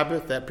weekly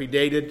Sabbath, that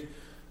predated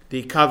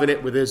the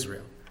covenant with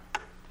Israel.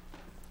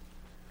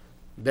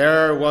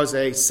 There was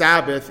a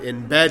Sabbath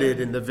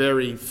embedded in the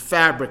very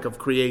fabric of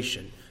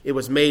creation. It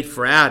was made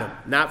for Adam,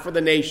 not for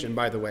the nation,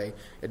 by the way.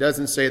 It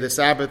doesn't say the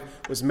Sabbath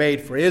was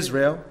made for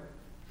Israel.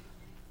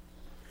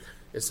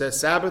 It says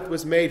Sabbath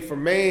was made for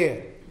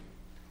man.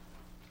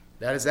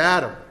 That is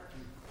Adam.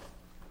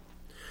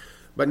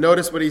 But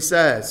notice what He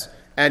says,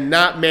 and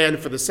not man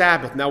for the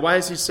Sabbath. Now, why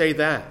does He say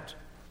that?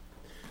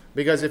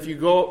 Because if you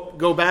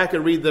go back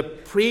and read the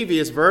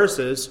previous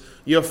verses,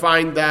 you'll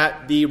find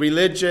that the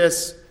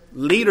religious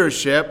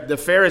leadership, the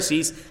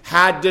Pharisees,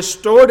 had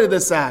distorted the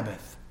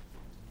Sabbath.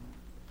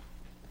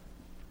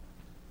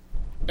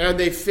 And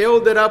they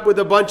filled it up with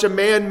a bunch of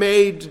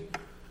man-made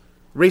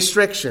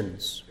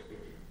restrictions.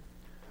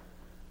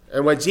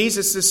 And what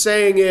Jesus is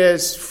saying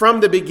is,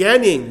 from the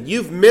beginning,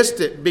 you've missed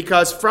it,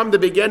 because from the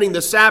beginning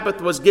the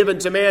Sabbath was given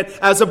to man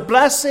as a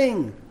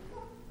blessing.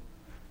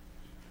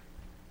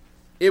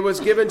 It was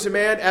given to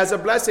man as a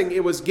blessing.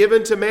 It was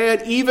given to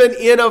man even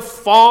in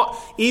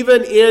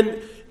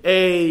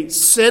a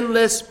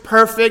sinless,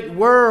 perfect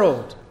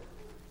world.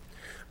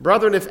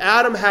 Brethren, if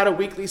Adam had a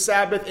weekly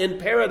Sabbath in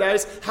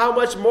paradise, how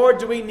much more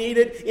do we need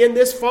it in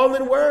this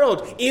fallen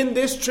world, in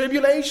this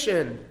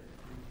tribulation?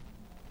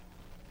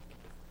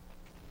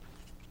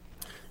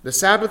 The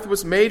Sabbath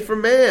was made for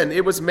man.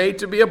 It was made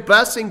to be a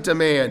blessing to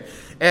man.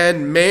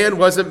 And man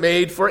wasn't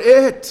made for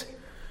it.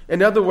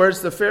 In other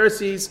words, the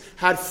Pharisees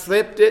had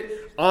flipped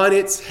it on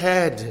its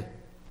head.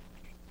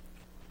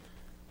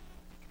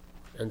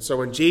 And so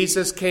when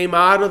Jesus came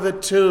out of the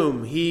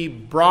tomb, He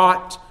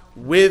brought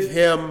with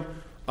Him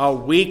a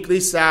weekly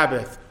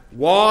Sabbath,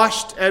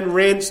 washed and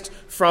rinsed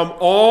from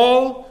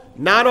all,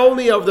 not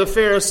only of the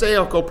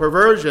Pharisaical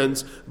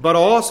perversions, but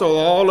also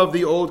all of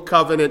the old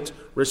covenant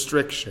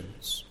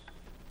restrictions,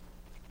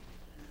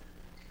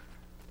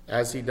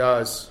 as He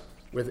does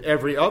with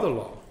every other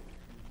law.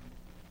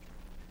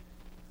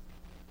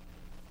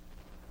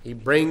 He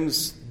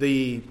brings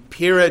the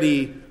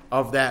purity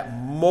of that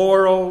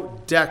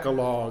moral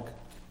decalogue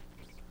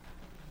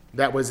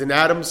that was in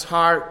Adam's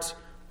heart,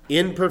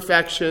 in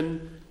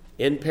perfection,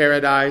 in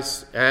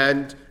paradise,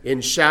 and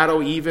in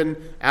shadow even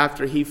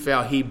after he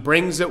fell. He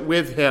brings it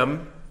with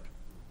Him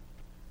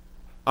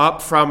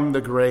up from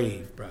the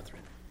grave,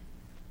 brethren.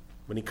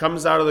 When He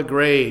comes out of the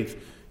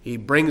grave, He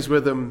brings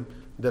with Him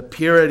the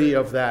purity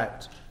of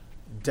that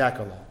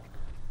decalogue.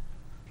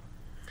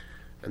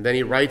 And then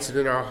He writes it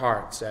in our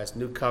hearts as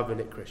New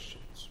Covenant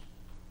Christians.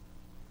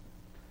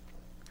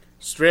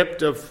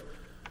 Stripped of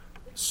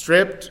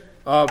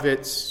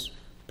its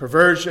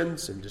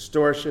perversions and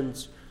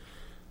distortions,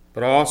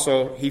 but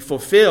also He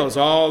fulfills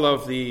all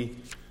of the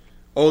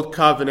Old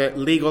Covenant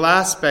legal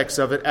aspects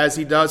of it, as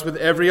He does with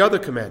every other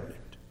commandment.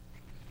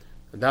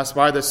 And that's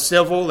why the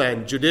civil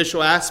and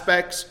judicial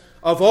aspects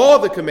of all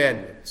the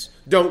commandments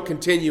don't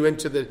continue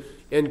into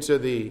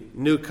the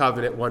New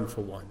Covenant one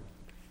for one.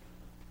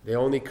 They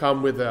only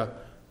come with a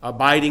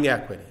abiding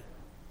equity.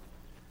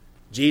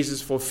 Jesus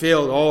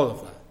fulfilled all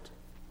of that.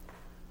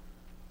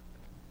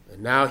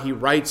 And now He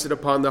writes it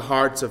upon the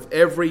hearts of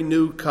every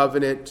New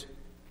Covenant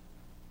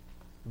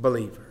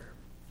believer.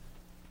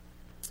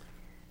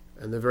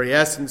 And the very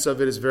essence of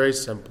it is very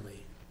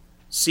simply: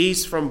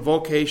 cease from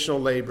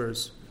vocational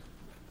labors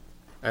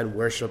and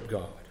worship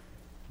God.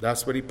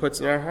 That's what he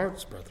puts in our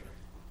hearts, brethren.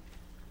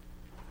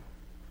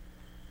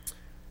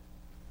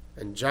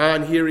 And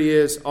John, here he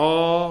is,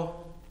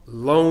 all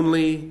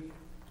lonely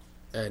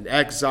and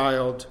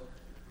exiled,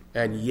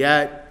 and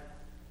yet,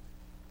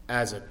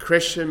 as a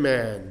Christian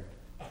man,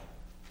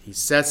 he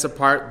sets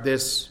apart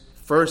this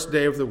first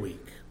day of the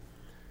week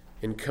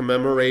in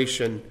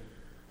commemoration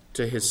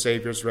to his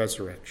Savior's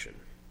resurrection.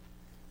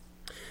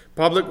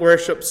 Public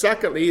worship,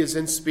 secondly, is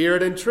in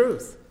spirit and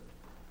truth.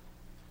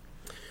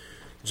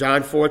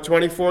 John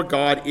 4:24,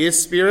 God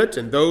is spirit,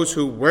 and those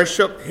who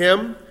worship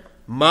him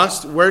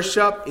must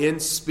worship in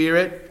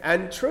spirit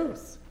and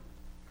truth.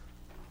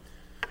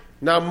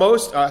 Now,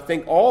 I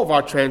think all of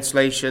our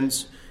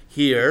translations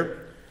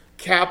here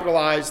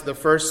capitalize the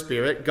first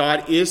spirit.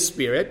 God is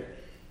spirit.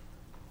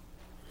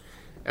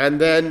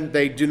 And then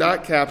they do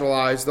not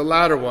capitalize the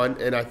latter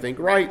one, and I think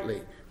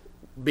rightly.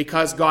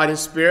 Because God is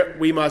spirit,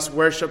 we must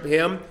worship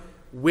him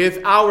with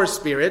our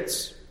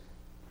spirits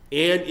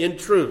and in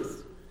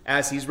truth,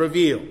 as he's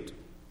revealed.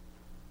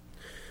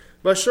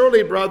 But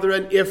surely,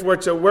 brethren, if we're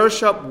to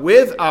worship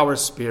with our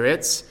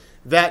spirits,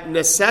 that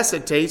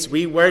necessitates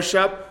we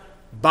worship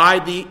by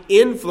the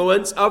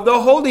influence of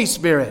the Holy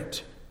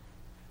Spirit.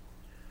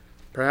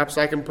 Perhaps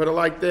I can put it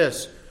like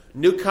this: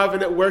 New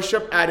Covenant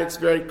worship at its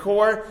very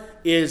core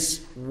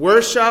is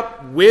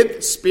worship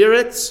with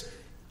spirits,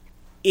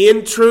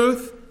 in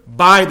truth,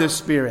 by the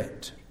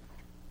Spirit.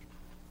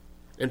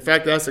 In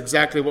fact, that's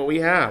exactly what we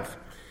have.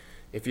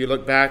 If you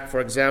look back, for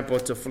example,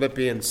 to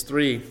Philippians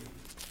 3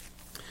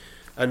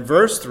 and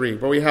verse 3,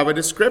 where we have a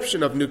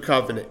description of New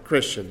Covenant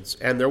Christians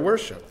and their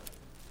worship.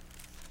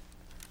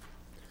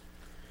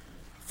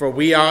 For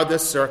we are the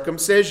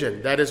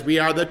circumcision. That is, we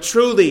are the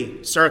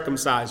truly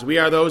circumcised. We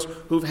are those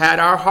who've had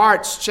our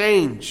hearts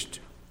changed.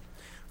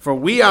 For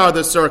we are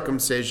the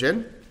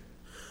circumcision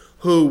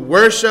who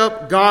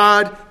worship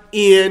God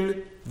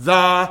in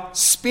the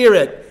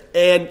Spirit.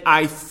 And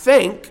I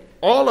think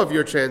all of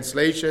your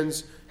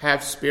translations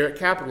have Spirit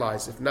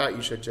capitalized. If not,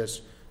 you should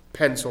just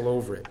pencil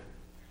over it,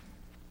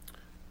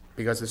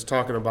 because it's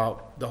talking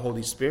about the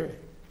Holy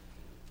Spirit.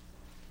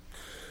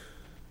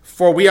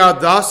 For we are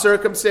the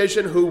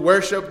circumcision who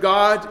worship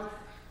God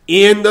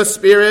in the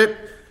Spirit,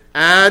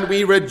 and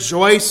we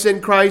rejoice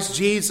in Christ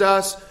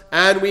Jesus,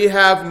 and we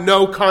have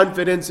no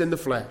confidence in the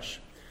flesh.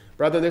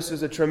 Brother, this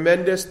is a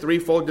tremendous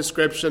threefold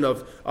description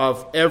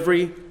of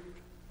every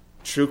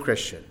true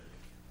Christian.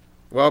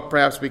 Well,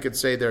 perhaps we could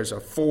say there's a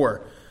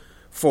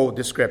fourfold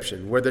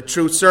description. We're the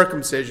true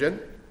circumcision.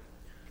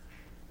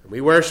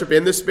 We worship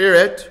in the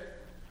Spirit.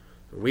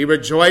 We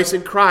rejoice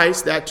in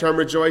Christ. That term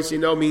rejoice,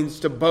 means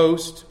to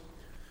boast.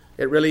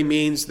 It really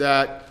means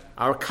that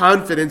our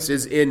confidence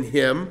is in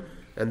him.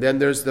 And then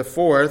there's the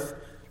fourth,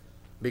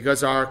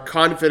 because our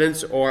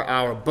confidence or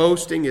our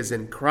boasting is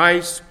in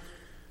Christ,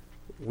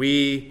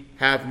 we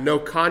have no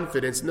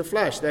confidence in the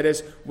flesh. That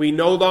is, we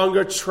no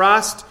longer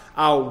trust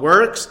our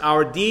works,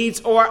 our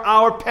deeds, or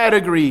our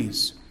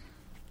pedigrees.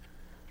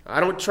 I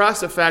don't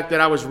trust the fact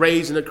that I was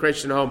raised in a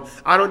Christian home.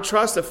 I don't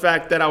trust the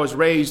fact that I was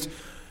raised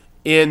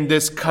in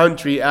this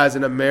country as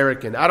an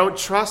American. I don't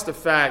trust the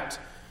fact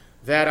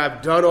that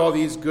I've done all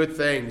these good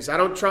things. I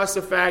don't trust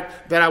the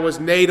fact that I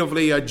was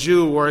natively a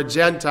Jew or a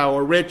Gentile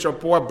or rich or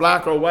poor,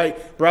 black or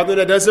white. Brother,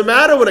 it doesn't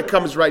matter when it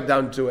comes right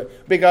down to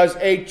it. Because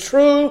a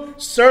true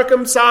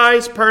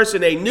circumcised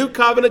person, a New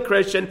Covenant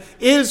Christian,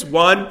 is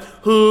one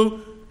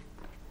who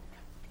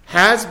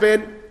has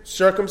been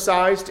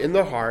circumcised in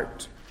the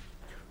heart,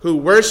 who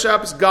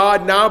worships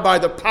God now by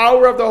the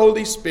power of the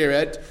Holy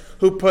Spirit,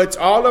 who puts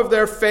all of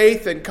their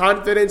faith and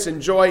confidence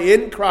and joy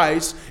in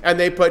Christ, and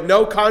they put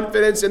no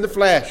confidence in the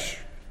flesh.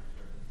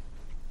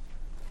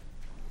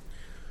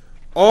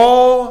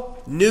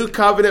 All New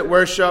Covenant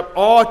worship,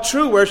 all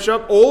true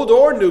worship, Old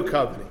or New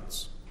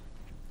Covenants,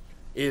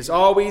 is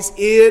always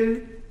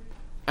in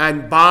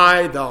and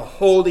by the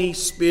Holy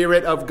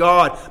Spirit of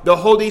God. The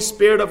Holy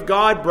Spirit of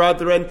God,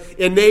 brethren,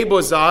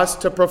 enables us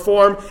to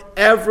perform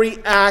every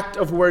act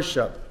of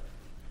worship.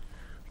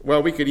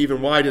 Well, we could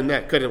even widen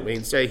that, couldn't we,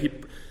 and say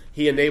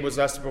He enables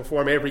us to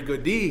perform every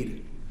good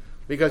deed.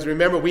 Because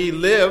remember,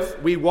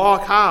 we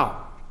walk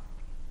how?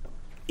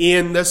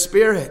 In the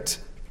Spirit.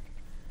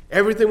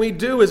 Everything we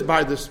do is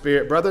by the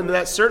Spirit, brother, and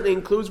that certainly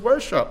includes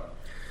worship.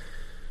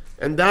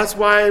 And that's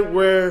why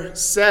we're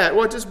said,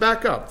 well, just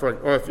back up.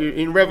 Or if you're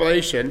in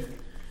Revelation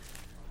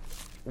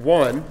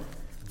 1,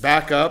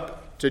 back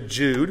up to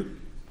Jude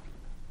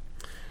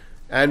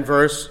and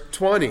verse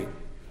 20.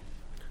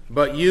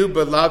 But you,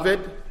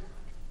 beloved,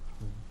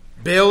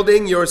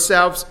 building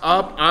yourselves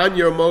up on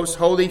your most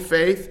holy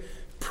faith,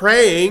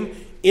 praying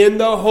in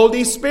the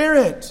Holy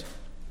Spirit.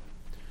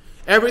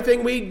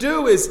 Everything we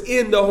do is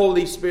in the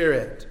Holy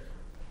Spirit.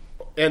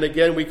 And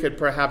again, we could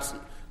perhaps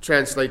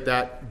translate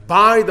that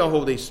by the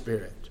Holy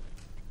Spirit.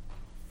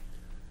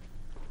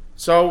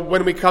 So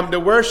when we come to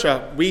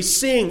worship, we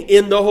sing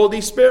in the Holy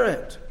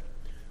Spirit.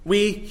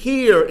 We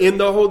hear in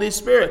the Holy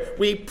Spirit.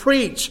 We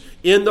preach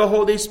in the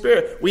Holy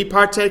Spirit. We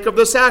partake of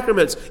the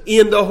sacraments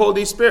in the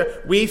Holy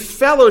Spirit. We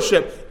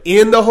fellowship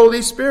in the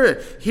Holy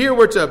Spirit. Here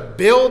we're to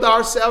build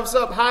ourselves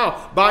up.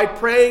 How? By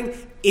praying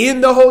in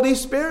the Holy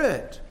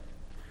Spirit.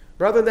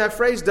 Brother, that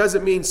phrase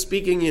doesn't mean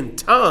speaking in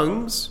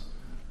tongues.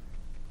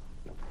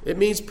 It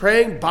means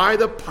praying by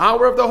the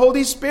power of the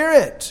Holy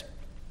Spirit.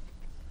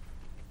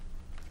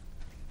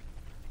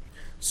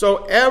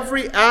 So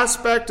every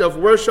aspect of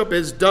worship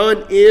is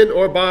done in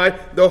or by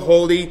the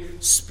Holy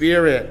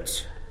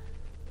Spirit.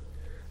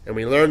 And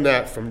we learn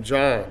that from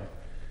John,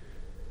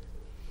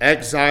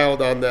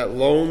 exiled on that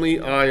lonely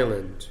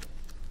island,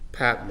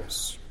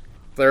 Patmos.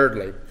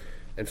 Thirdly,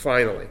 and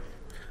finally,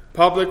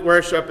 public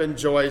worship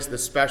enjoys the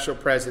special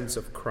presence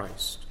of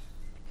Christ.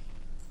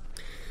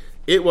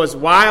 It was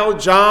while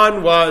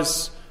John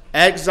was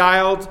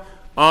exiled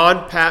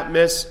on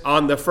Patmos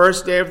on the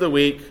first day of the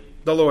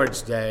week, the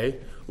Lord's Day,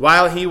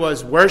 while he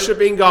was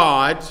worshiping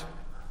God.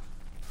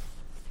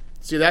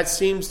 See, that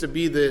seems to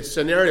be the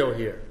scenario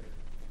here.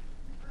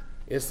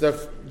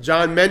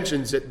 John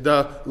mentions it,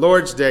 the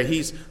Lord's Day.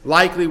 He's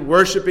likely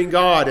worshiping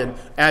God, and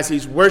as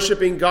he's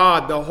worshiping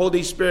God, the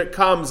Holy Spirit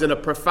comes in a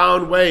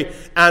profound way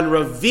and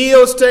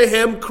reveals to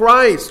him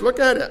Christ. Look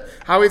at it,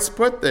 how it's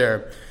put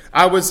there.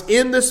 I was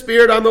in the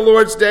Spirit on the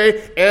Lord's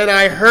Day, and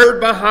I heard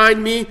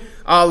behind me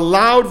a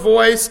loud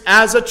voice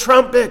as a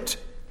trumpet.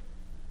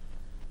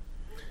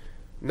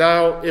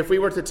 Now, if we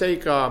were to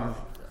take an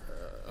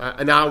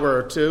hour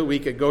or two, we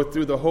could go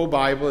through the whole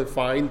Bible and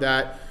find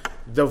that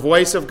the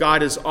voice of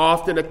God is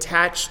often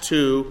attached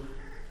to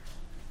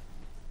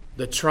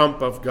the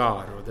trump of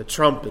God or the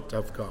trumpet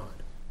of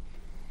God.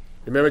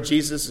 Remember,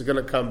 Jesus is going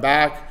to come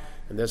back,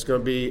 and there's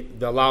going to be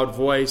the loud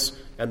voice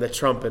and the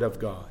trumpet of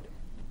God.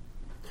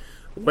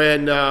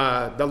 When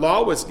the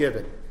law was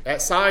given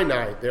at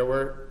Sinai, there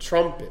were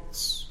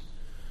trumpets.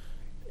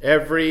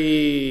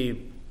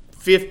 Every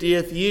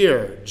 50th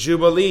year,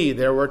 Jubilee,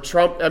 there were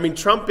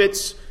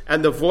trumpets,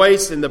 and the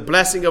voice and the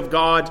blessing of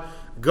God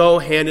go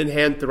hand in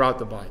hand throughout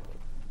the Bible.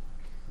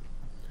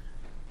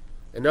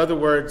 In other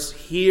words,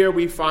 here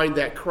we find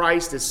that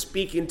Christ is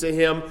speaking to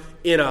him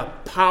in a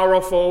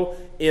powerful,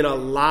 in a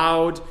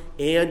loud,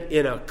 and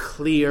in a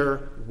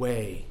clear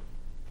way.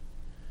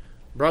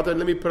 Brother,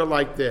 let me put it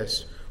like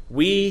this.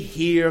 We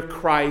hear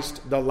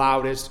Christ the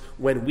loudest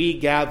when we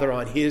gather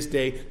on his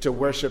day to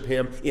worship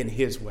him in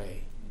his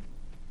way.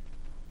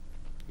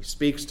 He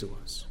speaks to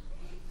us.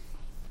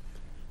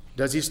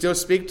 Does he still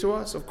speak to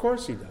us? Of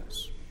course he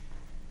does.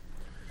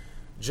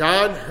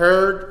 John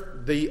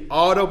heard the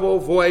audible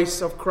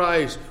voice of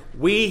Christ.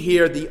 We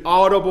hear the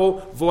audible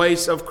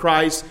voice of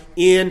Christ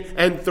in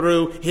and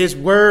through his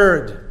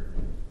word.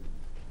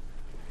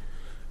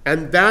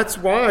 And that's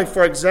why,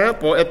 for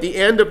example, at the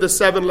end of the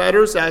 7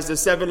 letters, as the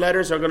 7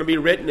 letters are going to be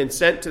written and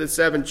sent to the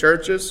 7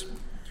 churches,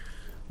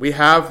 we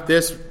have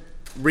this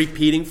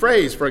repeating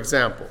phrase, for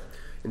example,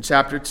 in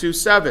chapter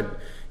 2:7.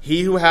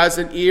 He who has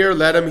an ear,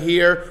 let him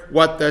hear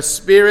what the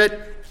Spirit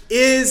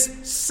is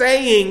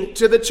saying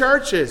to the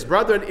churches.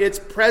 Brethren, it's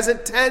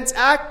present tense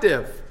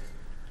active.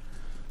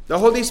 The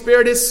Holy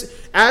Spirit is,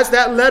 as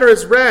that letter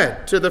is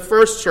read to the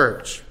first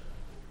church,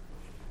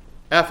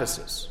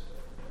 Ephesus,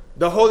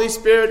 the Holy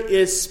Spirit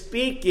is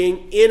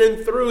speaking in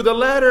and through the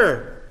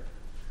letter.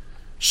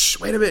 Shh,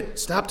 wait a minute,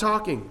 stop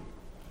talking.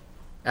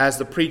 As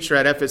the preacher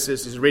at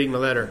Ephesus is reading the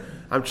letter,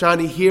 I'm trying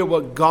to hear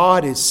what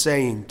God is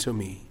saying to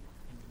me.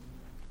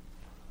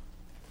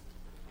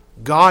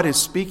 God is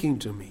speaking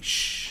to me.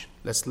 Shh,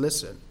 let's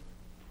listen.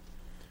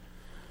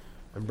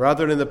 And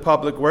brethren, in the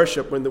public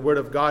worship, when the word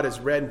of God is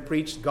read and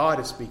preached, God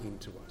is speaking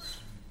to us.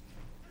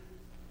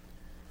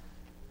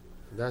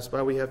 And that's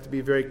why we have to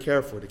be very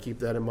careful to keep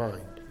that in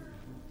mind.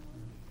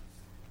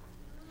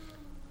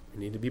 We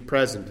need to be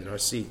present in our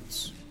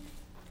seats.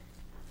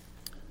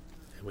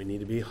 And we need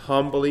to be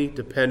humbly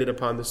dependent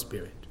upon the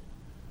Spirit,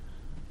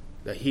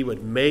 that he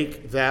would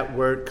make that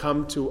word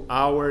come to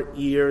our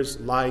ears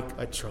like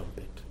a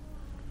trumpet.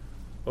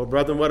 Oh,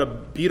 brethren, what a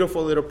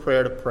beautiful little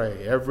prayer to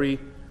pray every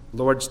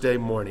Lord's Day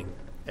morning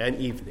and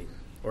evening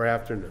or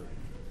afternoon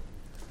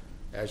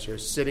as you're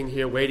sitting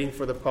here waiting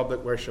for the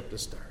public worship to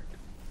start.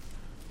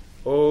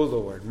 Oh,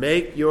 Lord,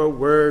 make your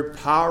word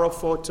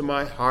powerful to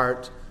my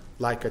heart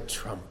like a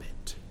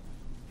trumpet.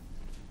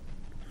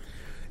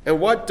 And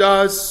what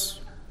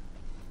does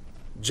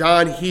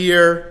John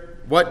hear?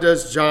 What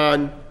does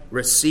John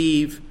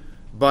receive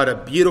but a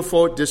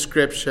beautiful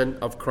description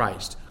of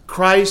Christ?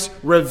 Christ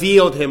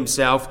revealed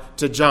himself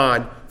to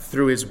John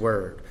through his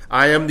word.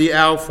 I am the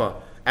Alpha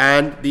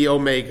and the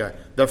Omega,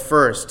 the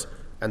first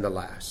and the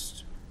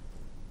last.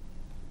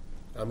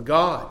 I'm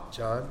God,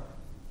 John.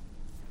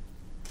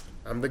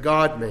 I'm the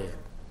God-man.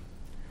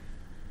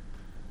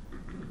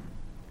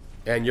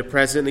 And you're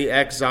presently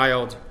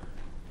exiled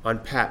on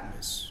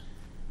Patmos.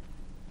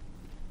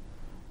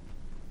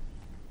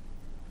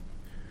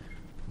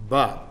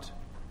 But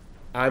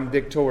I'm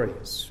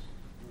victorious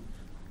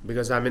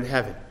because I'm in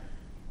heaven.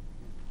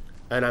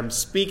 And I'm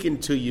speaking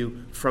to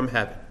you from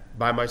heaven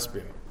by my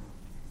Spirit.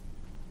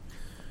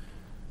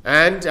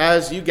 And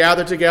as you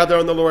gather together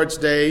on the Lord's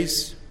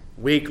days,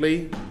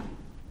 weekly,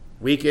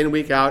 week in,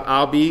 week out,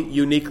 I'll be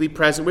uniquely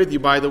present with you.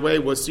 By the way,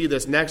 we'll see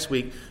this next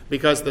week,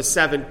 because the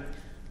 7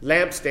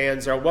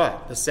 lampstands are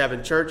what? The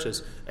 7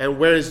 churches. And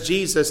where is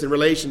Jesus in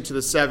relation to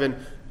the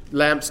 7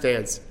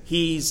 lampstands?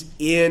 He's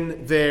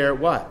in their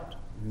what?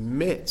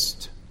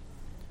 Midst.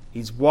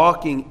 He's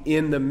walking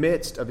in the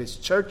midst of his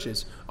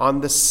churches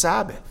on the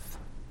Sabbath.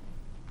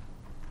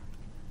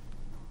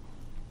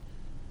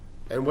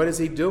 And what is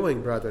he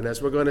doing, brethren?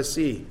 As we're going to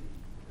see,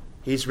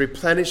 he's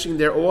replenishing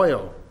their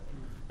oil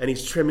and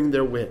he's trimming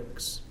their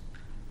wicks.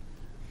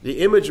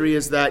 The imagery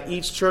is that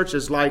each church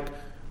is like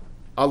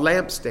a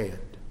lampstand.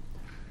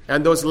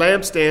 And those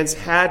lampstands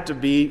had to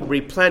be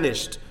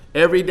replenished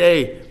every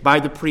day by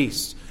the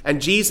priests. And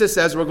Jesus,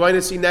 as we're going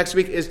to see next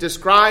week, is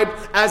described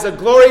as a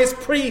glorious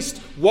priest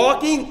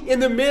walking in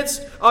the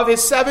midst of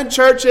his 7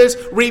 churches,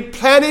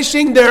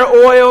 replenishing their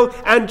oil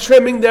and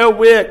trimming their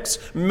wicks,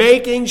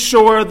 making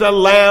sure the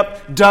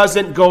lamp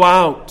doesn't go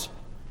out.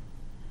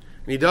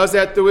 And he does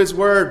that through his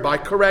word, by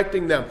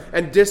correcting them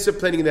and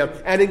disciplining them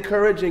and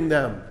encouraging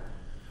them.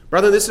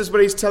 Brother, this is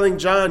what he's telling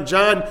John.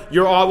 John,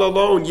 you're all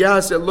alone.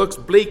 Yes, it looks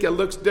bleak, it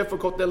looks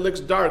difficult, it looks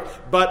dark.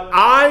 But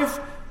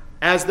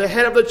as the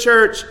head of the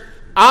church,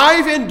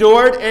 I've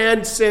endured,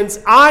 and since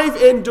I've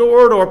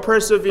endured or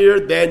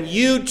persevered, then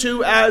you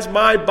too, as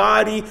my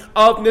body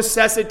of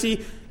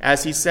necessity,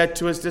 as he said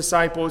to his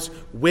disciples,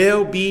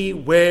 will be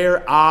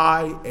where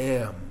I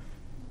am.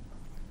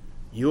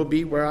 You'll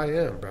be where I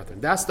am, brethren.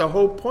 That's the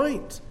whole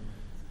point,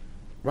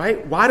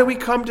 right? Why do we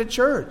come to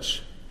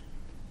church?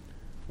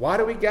 Why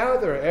do we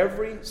gather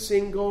every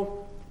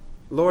single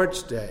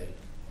Lord's Day?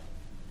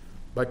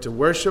 But to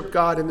worship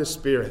God in the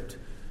Spirit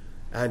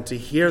and to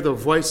hear the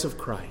voice of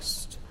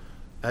Christ,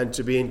 and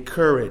to be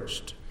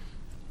encouraged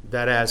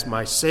that as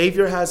my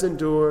Savior has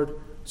endured,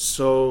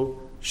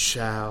 so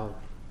shall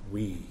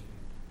we.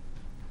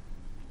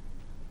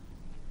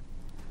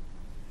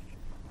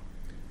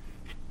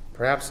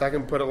 Perhaps I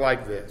can put it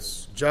like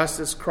this.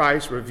 Just as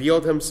Christ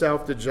revealed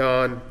himself to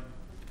John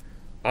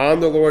on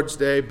the Lord's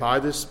Day by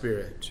the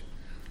Spirit,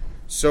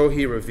 so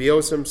he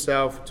reveals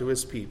himself to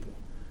his people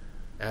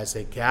as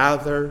they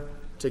gather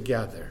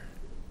together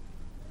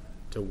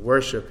to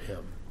worship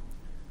him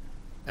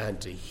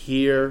and to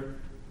hear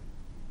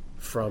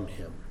from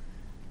him.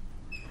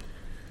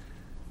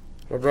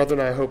 Well, brethren,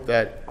 I hope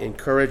that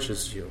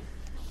encourages you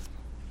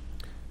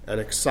and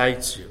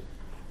excites you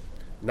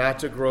not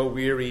to grow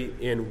weary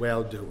in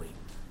well-doing,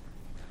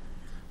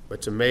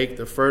 but to make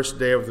the first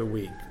day of the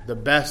week the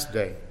best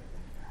day.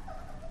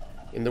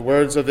 In the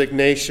words of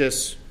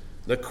Ignatius,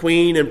 the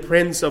Queen and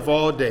Prince of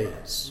all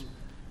days,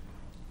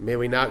 may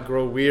we not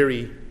grow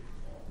weary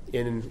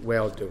in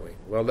well-doing.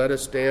 Well, let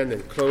us stand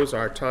and close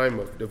our time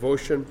of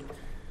devotion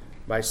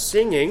by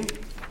singing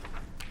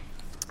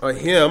a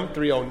hymn,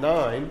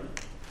 309.